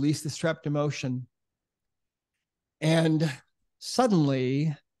to release this trapped emotion. And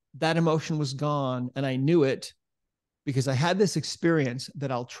suddenly that emotion was gone. And I knew it because I had this experience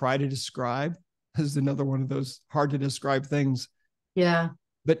that I'll try to describe. This is another one of those hard to describe things. Yeah.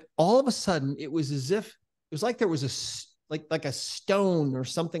 But all of a sudden, it was as if, it was like there was like a stone or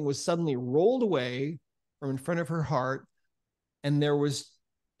something was suddenly rolled away from in front of her heart. And there was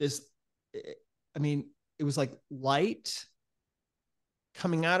this, I mean, it was like light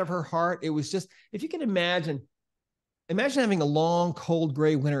coming out of her heart. It was just, if you can imagine having a long, cold,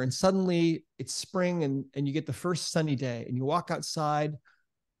 gray winter, and suddenly it's spring, and you get the first sunny day, and you walk outside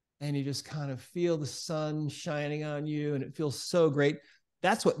and you just kind of feel the sun shining on you, and it feels so great.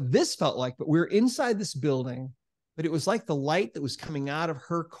 That's what this felt like. But we're inside this building, but it was like the light that was coming out of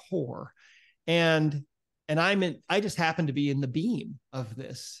her core. And I just happened to be in the beam of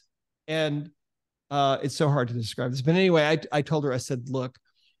this. And it's so hard to describe this. But anyway, I told her, I said, look,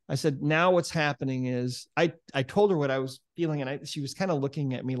 I said, now what's happening is I told her what I was feeling, and she was kind of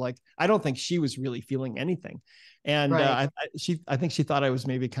looking at me like, I don't think she was really feeling anything. And right. I think she thought I was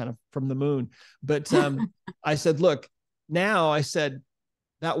maybe kind of from the moon. But I said, look, now, I said,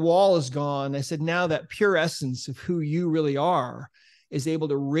 that wall is gone. I said, now that pure essence of who you really are is able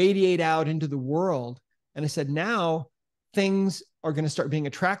to radiate out into the world. And I said, now things are going to start being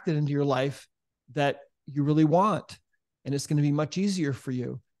attracted into your life that you really want. And it's going to be much easier for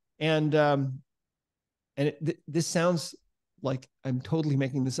you. And this sounds like I'm totally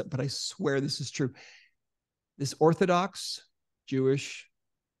making this up, but I swear this is true. This Orthodox Jewish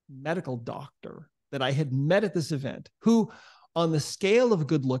medical doctor that I had met at this event, who on the scale of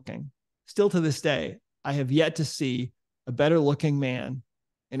good looking, still to this day, I have yet to see a better looking man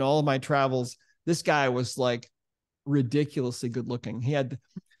in all of my travels. This guy was like ridiculously good looking. He had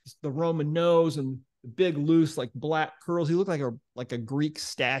the Roman nose and the big, loose, like black curls. He looked like a Greek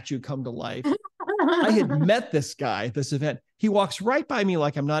statue come to life. I had met this guy at this event. He walks right by me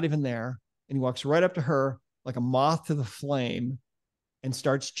like I'm not even there. And he walks right up to her like a moth to the flame and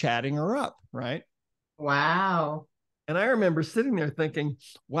starts chatting her up. Right. Wow. And I remember sitting there thinking,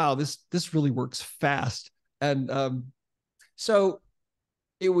 wow, this really works fast. And so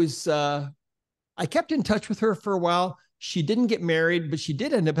it was, I kept in touch with her for a while. She didn't get married, but she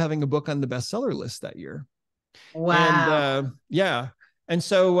did end up having a book on the bestseller list that year. And Wow. yeah. And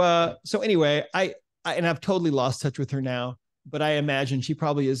so anyway, and I've totally lost touch with her now, but I imagine she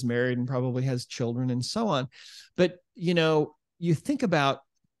probably is married and probably has children and so on. But you think about,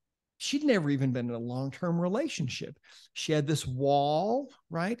 she'd never even been in a long-term relationship. She had this wall,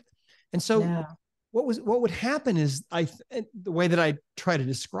 right? And so Yeah. what would happen is, the way that I try to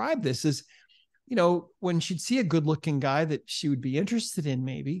describe this is, when she'd see a good-looking guy that she would be interested in,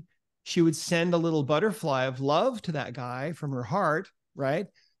 maybe she would send a little butterfly of love to that guy from her heart, right?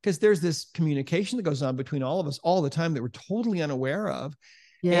 Because there's this communication that goes on between all of us all the time that we're totally unaware of.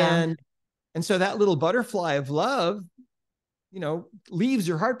 Yeah. And so that little butterfly of love, leaves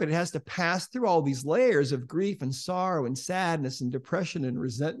your heart, but it has to pass through all these layers of grief and sorrow and sadness and depression and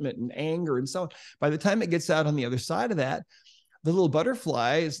resentment and anger and so on. By the time it gets out on the other side of that, the little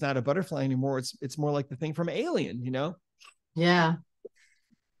butterfly is not a butterfly anymore. It's more like the thing from Alien, Yeah.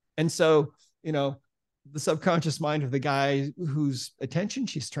 And so, the subconscious mind of the guy whose attention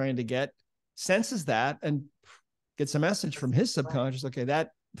she's trying to get senses that and gets a message from his subconscious. Okay,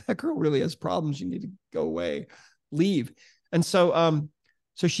 that girl really has problems. You need to go away, leave. And so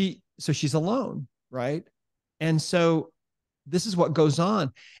she's alone, right? And so this is what goes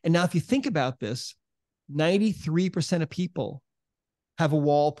on. And now if you think about this, 93% of people have a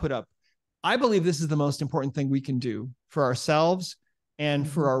wall put up. I believe this is the most important thing we can do for ourselves and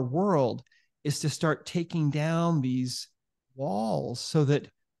for our world, is to start taking down these walls so that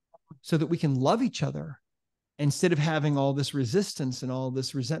we can love each other, instead of having all this resistance and all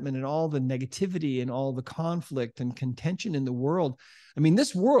this resentment and all the negativity and all the conflict and contention in the world. I mean,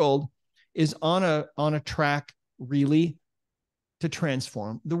 this world is on a track really to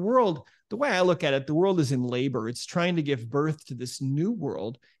transform. The world, the way I look at it, the world is in labor. It's trying to give birth to this new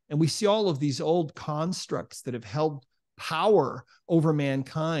world. And we see all of these old constructs that have held power over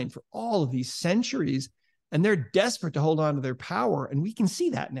mankind for all of these centuries. And they're desperate to hold on to their power. And we can see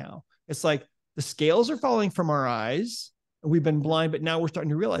that now. It's like the scales are falling from our eyes. And we've been blind, but now we're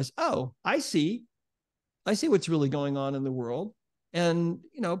starting to realize, oh, I see what's really going on in the world. And,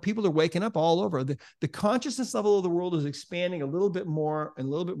 people are waking up all over. The consciousness level of the world is expanding a little bit more and a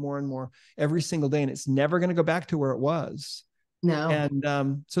little bit more and more every single day. And it's never going to go back to where it was. No.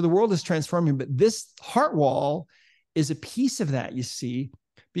 And so the world is transforming, but this heart wall is a piece of that, you see,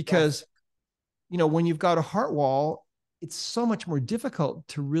 because, when you've got a heart wall, it's so much more difficult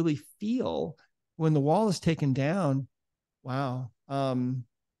to really feel when the wall is taken down. Wow. And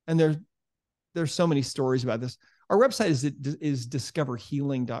there's so many stories about this. Our website is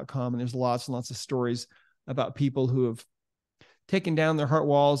discoverhealing.com. And there's lots and lots of stories about people who have taken down their heart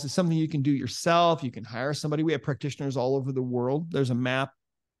walls. It's something you can do yourself. You can hire somebody. We have practitioners all over the world. There's a map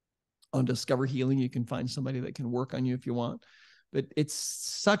on Discover Healing. You can find somebody that can work on you if you want. But it's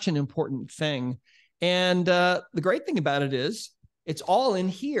such an important thing. And the great thing about it is it's all in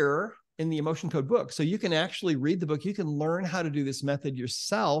here in the Emotion Code book. So you can actually read the book. You can learn how to do this method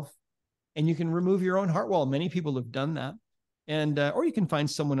yourself, and you can remove your own heart wall. Many people have done that. And or you can find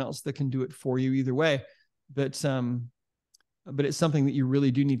someone else that can do it for you either way. But it's something that you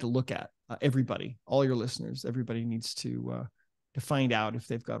really do need to look at. Everybody, all your listeners, everybody needs to find out if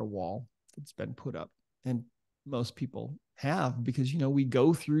they've got a wall that's been put up. And most people have, because, we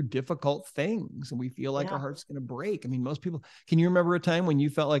go through difficult things and we feel like our heart's going to break. I mean, most people, can you remember a time when you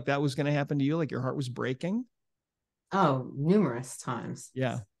felt like that was going to happen to you? Like your heart was breaking? Oh, numerous times.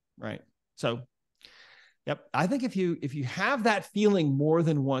 Yeah. Right. So, yep. I think if you have that feeling more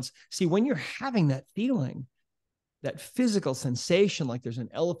than once, see, when you're having that feeling, that physical sensation, like there's an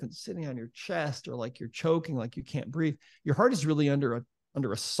elephant sitting on your chest, or like you're choking, like you can't breathe, your heart is really under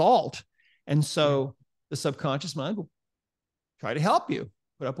assault. And so the subconscious mind will try to help you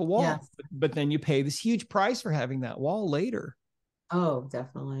put up a wall. Yes. But then you pay this huge price for having that wall later. Oh,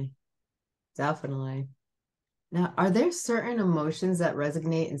 definitely. Definitely. Now, are there certain emotions that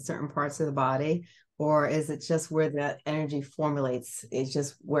resonate in certain parts of the body, or is it just where that energy formulates? It's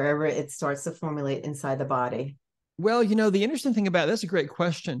just wherever it starts to formulate inside the body? Well, the interesting thing about that's a great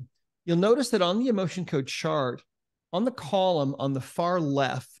question. You'll notice that on the Emotion Code chart, on the column on the far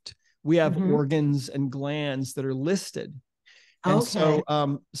left, we have organs and glands that are listed. And so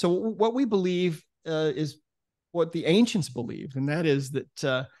what we believe is what the ancients believed, and that is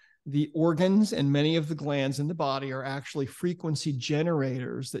that the organs and many of the glands in the body are actually frequency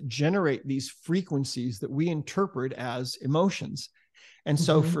generators that generate these frequencies that we interpret as emotions. And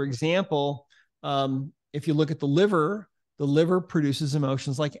so, for example, if you look at the liver produces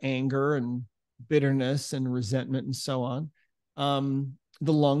emotions like anger and bitterness and resentment and so on.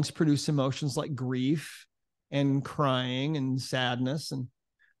 The lungs produce emotions like grief and crying and sadness, and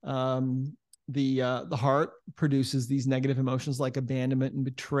the heart produces these negative emotions like abandonment and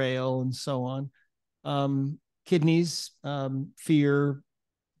betrayal and so on. Kidneys, fear,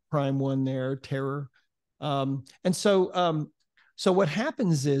 prime one there, terror. So what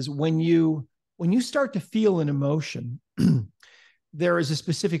happens is when you start to feel an emotion, there is a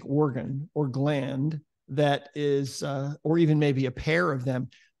specific organ or gland that is, or even maybe a pair of them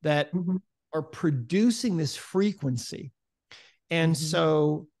that are producing this frequency. And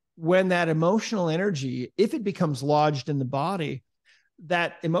so when that emotional energy, if it becomes lodged in the body,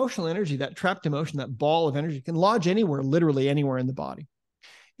 that emotional energy, that trapped emotion, that ball of energy can lodge anywhere, literally anywhere in the body.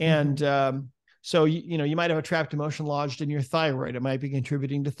 And so, you might have a trapped emotion lodged in your thyroid. It might be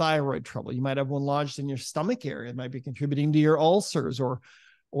contributing to thyroid trouble. You might have one lodged in your stomach area. It might be contributing to your ulcers, or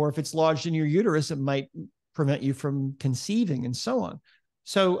if it's lodged in your uterus, it might prevent you from conceiving and so on.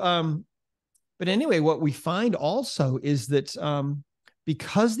 So, but anyway, what we find also is that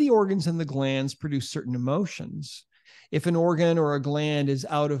because the organs and the glands produce certain emotions, if an organ or a gland is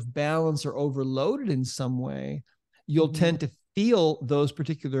out of balance or overloaded in some way, you'll tend to feel those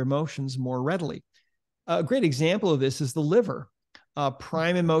particular emotions more readily. A great example of this is the liver.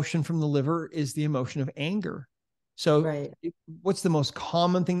 Prime emotion from the liver is the emotion of anger. So what's the most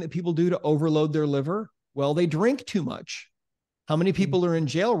common thing that people do to overload their liver? Well, they drink too much. How many people are in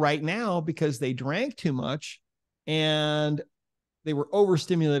jail right now because they drank too much and they were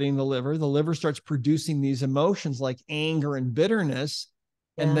overstimulating the liver? The liver starts producing these emotions like anger and bitterness,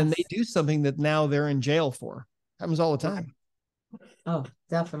 and then they do something that now they're in jail for. Happens all the time. Oh,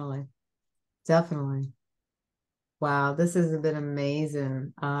 definitely. Definitely. Wow, this has been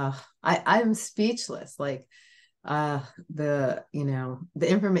amazing. I'm speechless. Like the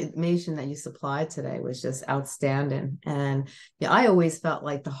information that you supplied today was just outstanding. And yeah, I always felt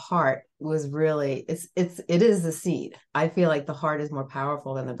like the heart was really it is the seed. I feel like the heart is more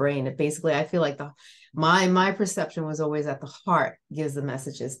powerful than the brain. It basically, I feel like my perception was always that the heart gives the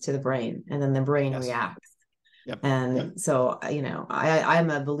messages to the brain and then the brain reacts. And so,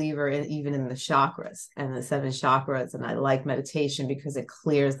 I'm a believer even in the chakras and the 7 chakras. And I like meditation because it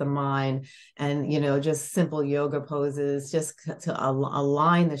clears the mind, and, just simple yoga poses just to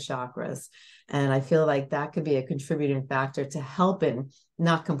align the chakras. And I feel like that could be a contributing factor to helping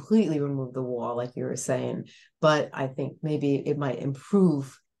not completely remove the wall, like you were saying, but I think maybe it might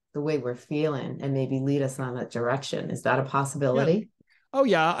improve the way we're feeling and maybe lead us in that direction. Is that a possibility? Oh,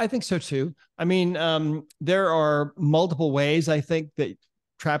 yeah, I think so too. I mean, there are multiple ways I think that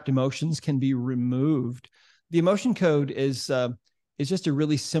trapped emotions can be removed. The emotion code is just a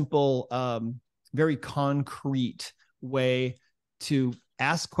really simple, very concrete way to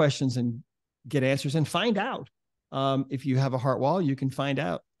ask questions and get answers and find out. If you have a heart wall, you can find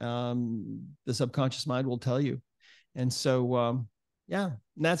out. The subconscious mind will tell you. And so, yeah,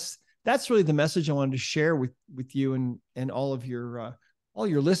 that's really the message I wanted to share with you and all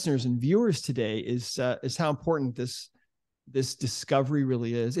your listeners and viewers today is how important this discovery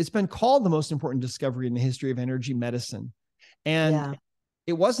really is. It's been called the most important discovery in the history of energy medicine. And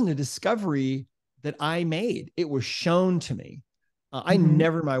it wasn't a discovery that I made. It was shown to me. I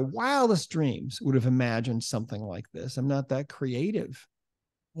never in my wildest dreams would have imagined something like this. I'm not that creative.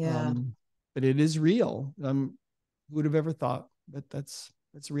 But it is real. Who would have ever thought? But that's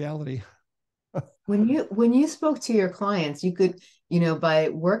reality. When you spoke to your clients, you could, by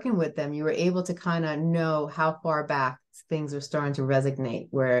working with them, you were able to kind of know how far back things were starting to resonate,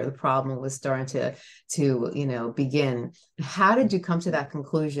 where the problem was starting to begin. How did you come to that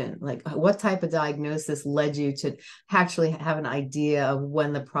conclusion? Like, what type of diagnosis led you to actually have an idea of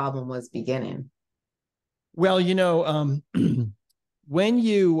when the problem was beginning? Well, when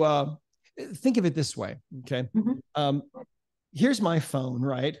you think of it this way, okay? Here's my phone,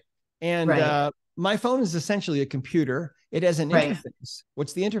 right? And my phone is essentially a computer. It has an interface.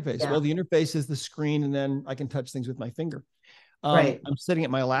 What's the interface? Well, the interface is the screen, and then I can touch things with my finger. I'm sitting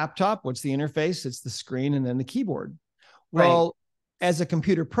at my laptop. What's the interface? It's the screen and then the keyboard. Well, as a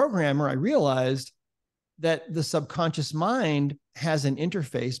computer programmer, I realized that the subconscious mind has an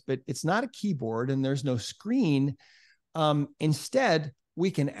interface, but it's not a keyboard and there's no screen. Instead,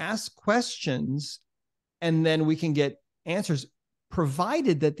 we can ask questions and then we can get answers,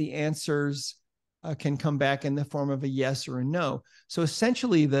 provided that the answers can come back in the form of a yes or a no. So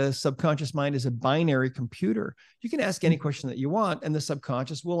essentially, the subconscious mind is a binary computer. You can ask any question that you want, and the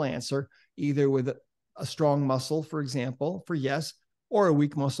subconscious will answer either with a strong muscle, for example, for yes, or a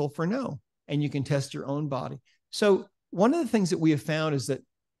weak muscle for no. And you can test your own body. So one of the things that we have found is that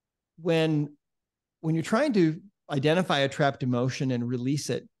when you're trying to identify a trapped emotion and release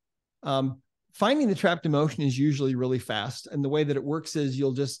it, finding the trapped emotion is usually really fast. And the way that it works is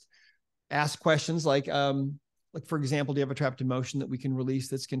you'll just ask questions like, for example, do you have a trapped emotion that we can release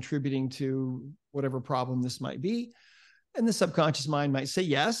that's contributing to whatever problem this might be? And the subconscious mind might say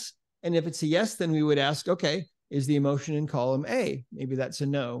yes. And if it's a yes, then we would ask, okay, is the emotion in column A? Maybe that's a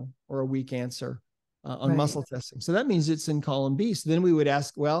no or a weak answer on muscle testing. So that means it's in column B. So then we would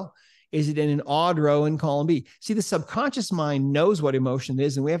ask, well, is it in an odd row in column B? See, the subconscious mind knows what emotion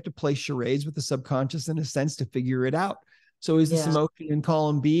is, and we have to play charades with the subconscious in a sense to figure it out. So is this emotion in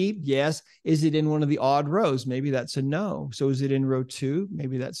column B? Yes. Is it in one of the odd rows? Maybe that's a no. So is it in row 2?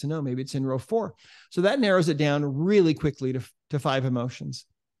 Maybe that's a no. Maybe it's in row 4. So that narrows it down really quickly to 5 emotions.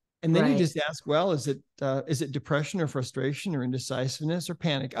 And then you just ask, well, is it depression or frustration or indecisiveness or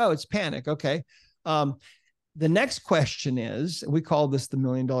panic? Oh, it's panic. Okay. The next question is, we call this the $1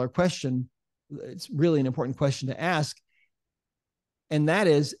 million question. It's really an important question to ask. And that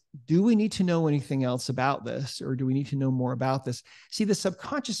is, do we need to know anything else about this, or do we need to know more about this? See, the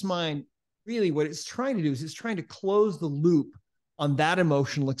subconscious mind, really what it's trying to do is it's trying to close the loop on that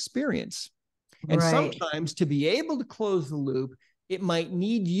emotional experience. And sometimes to be able to close the loop, it might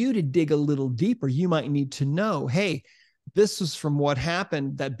need you to dig a little deeper. You might need to know, hey, this was from what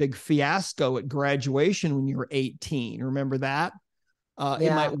happened, that big fiasco at graduation when you were 18. Remember that?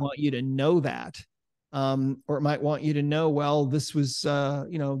 It might want you to know that. Or it might want you to know, well, this was,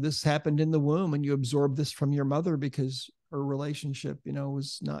 this happened in the womb and you absorbed this from your mother because her relationship,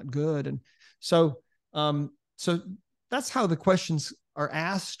 was not good. And so that's how the questions are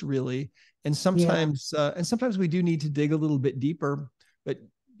asked, really. And sometimes we do need to dig a little bit deeper, but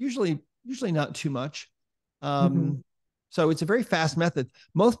usually not too much. So it's a very fast method.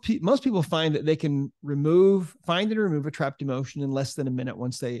 Most people find that they can find and remove a trapped emotion in less than a minute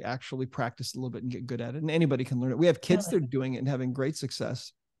once they actually practice a little bit and get good at it. And anybody can learn it. We have kids that are doing it and having great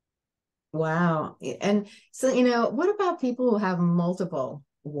success. Wow. And so, what about people who have multiple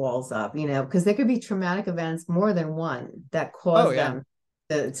walls up, because there could be traumatic events, more than one, that cause them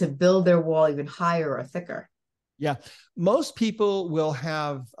to build their wall even higher or thicker? Yeah. Most people will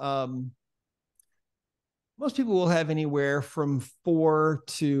have anywhere from 4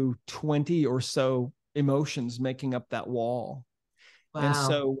 to 20 or so emotions making up that wall. Wow. And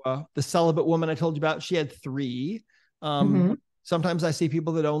so the celibate woman I told you about, she had 3. Sometimes I see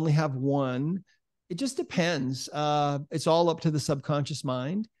people that only have 1. It just depends. It's all up to the subconscious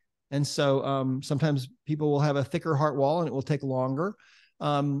mind. And so sometimes people will have a thicker heart wall and it will take longer.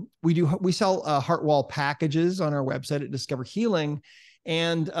 We sell heart wall packages on our website at Discover Healing.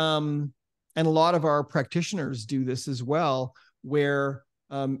 And a lot of our practitioners do this as well, where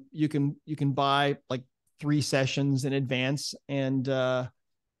you can buy like 3 sessions in advance, and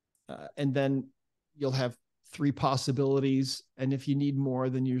then you'll have 3 possibilities. And if you need more,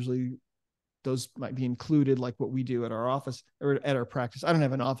 then usually those might be included, like what we do at our office or at our practice. I don't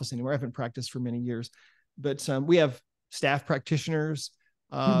have an office anymore. I haven't practiced for many years, but we have staff practitioners.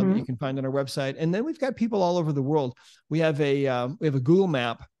 You can find on our website, and then we've got people all over the world. We have a Google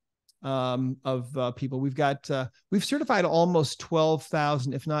map of people. We've certified almost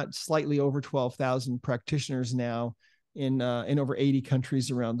 12,000, if not slightly over 12,000 practitioners now in over 80 countries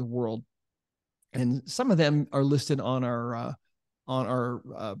around the world. And some of them are listed on our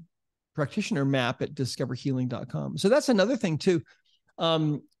practitioner map at discoverhealing.com. So that's another thing too.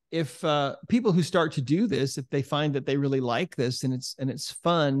 If people who start to do this, if they find that they really like this and it's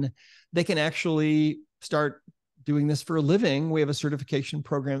fun, they can actually start doing this for a living. We have a certification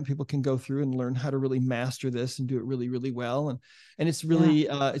program that people can go through and learn how to really master this and do it really, really well. And it's really,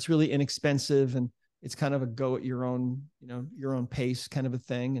 it's really inexpensive, and it's kind of a go at your own, your own pace kind of a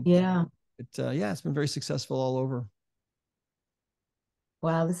thing. And it's been very successful all over.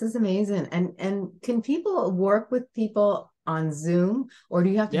 Wow, this is amazing. And can people work with people on Zoom, or do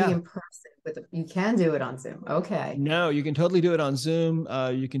you have to be in person? You can do it on Zoom. Okay. No, you can totally do it on Zoom.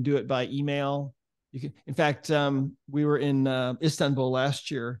 You can do it by email. You can, in fact, we were in Istanbul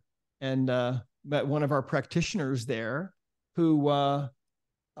last year and met one of our practitioners there who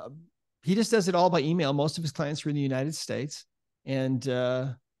he just does it all by email. Most of his clients are in the United States, and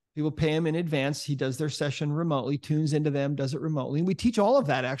people pay him in advance. He does their session remotely, tunes into them, does it remotely. And we teach all of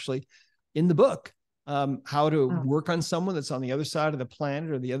that actually in the book. how to Oh, work on someone that's on the other side of the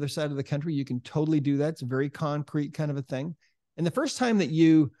planet or the other side of the country. You can totally do that. It's a very concrete kind of a thing. And the first time that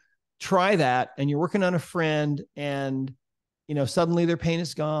you try that and you're working on a friend and, suddenly their pain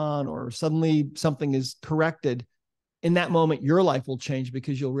is gone or suddenly something is corrected, in that moment, your life will change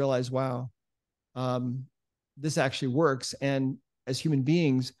because you'll realize, wow, this actually works. And as human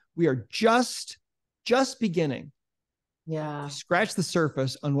beings, we are just beginning yeah. to scratch the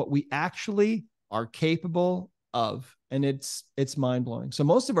surface on what we actually are capable of. And it's mind blowing. So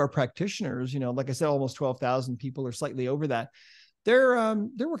most of our practitioners, like I said, almost 12,000 people or slightly over that, they're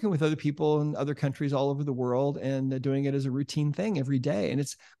working with other people in other countries all over the world and doing it as a routine thing every day. And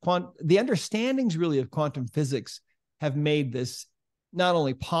it's the understandings really of quantum physics have made this not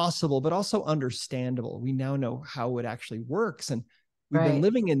only possible, but also understandable. We now know how it actually works. And we've been Right.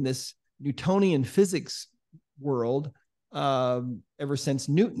 living in this Newtonian physics world ever since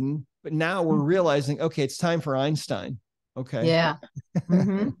Newton, but now we're realizing, okay, it's time for Einstein. Okay. Yeah.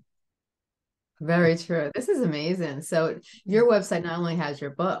 Mm-hmm. Very true. This is amazing. So your website not only has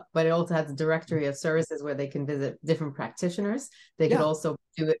your book, but it also has a directory of services where they can visit different practitioners. They could Yeah. also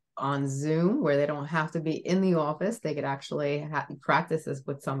do it on Zoom where they don't have to be in the office. They could actually practice this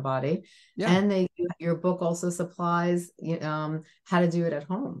with somebody. Yeah. And your book also supplies how to do it at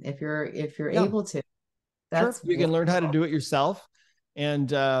home if you're Yeah. able to. Sure. That's You can learn how to wonderful. do it yourself. And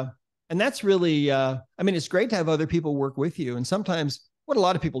that's really, it's great to have other people work with you. And sometimes what a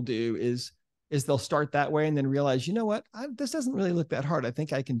lot of people do is they'll start that way and then realize, you know what, this doesn't really look that hard. I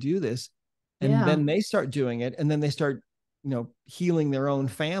think I can do this. And Yeah. then they start doing it. And then they start, healing their own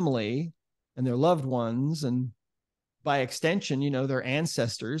family and their loved ones. And by extension, their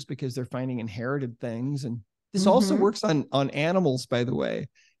ancestors, because they're finding inherited things. And this also Mm-hmm. works on animals, by the way.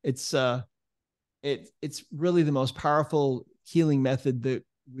 It's really the most powerful healing method that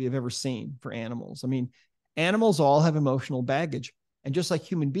we have ever seen for animals. I mean, animals all have emotional baggage. And just like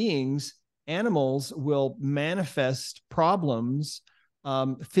human beings, animals will manifest problems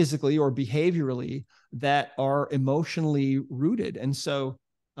physically or behaviorally that are emotionally rooted. And so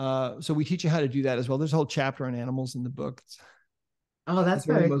we teach you how to do that as well. There's a whole chapter on animals in the book. Oh, that's It's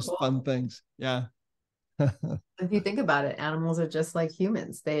one of the very most cool. fun things. Yeah. If you think about it, animals are just like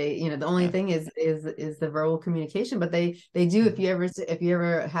humans. The only Yeah. thing is the verbal communication, but they do. If you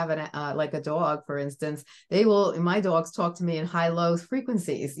ever have like a dog, for instance, they will. My dogs talk to me in high low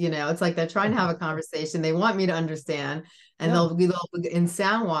frequencies. It's like they're trying to have a conversation. They want me to understand, and Yeah. in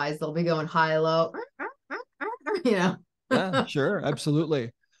sound wise, they'll be going high low. You know. Yeah, sure.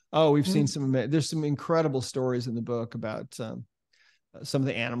 Absolutely. Oh, we've seen there's some incredible stories in the book about some of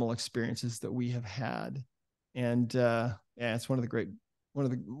the animal experiences that we have had. And yeah, it's one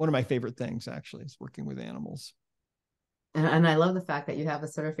of my favorite things actually is working with animals. And I love the fact that you have a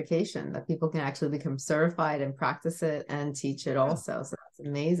certification that people can actually become certified and practice it and teach it Yeah. also. So that's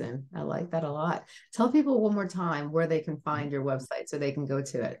amazing. I like that a lot. Tell people one more time where they can Mhm. find your website so they can go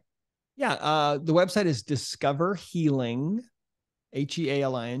to it. Yeah. The website is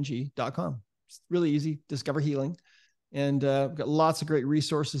discoverhealing.com. It's really easy. Discover Healing. And we've got lots of great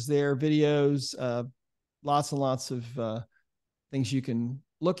resources there, videos, lots and lots of things you can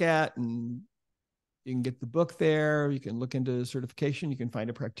look at, and you can get the book there. You can look into certification. You can find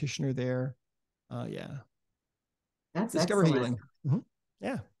a practitioner there. Yeah. That's Discover excellent. Healing. Mm-hmm.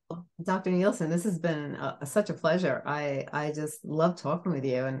 Yeah. Dr. Nielsen, this has been such a pleasure. I just love talking with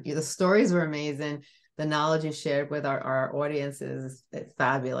you, and the stories were amazing. The knowledge you shared with our audience is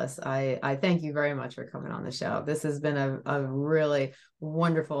fabulous. I thank you very much for coming on the show. This has been a really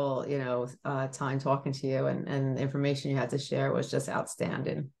wonderful, time talking to you, and the information you had to share was just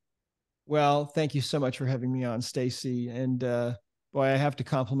outstanding. Well, thank you so much for having me on, Stacey. And boy, I have to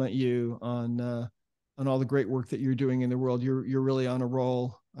compliment you on all the great work that you're doing in the world. You're really on a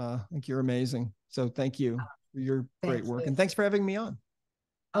roll. I think you're amazing. So thank you for your Thank great work, you. and thanks for having me on.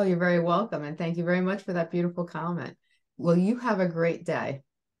 Oh, you're very welcome, and thank you very much for that beautiful comment. Well, you have a great day.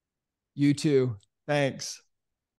 You too. Thanks.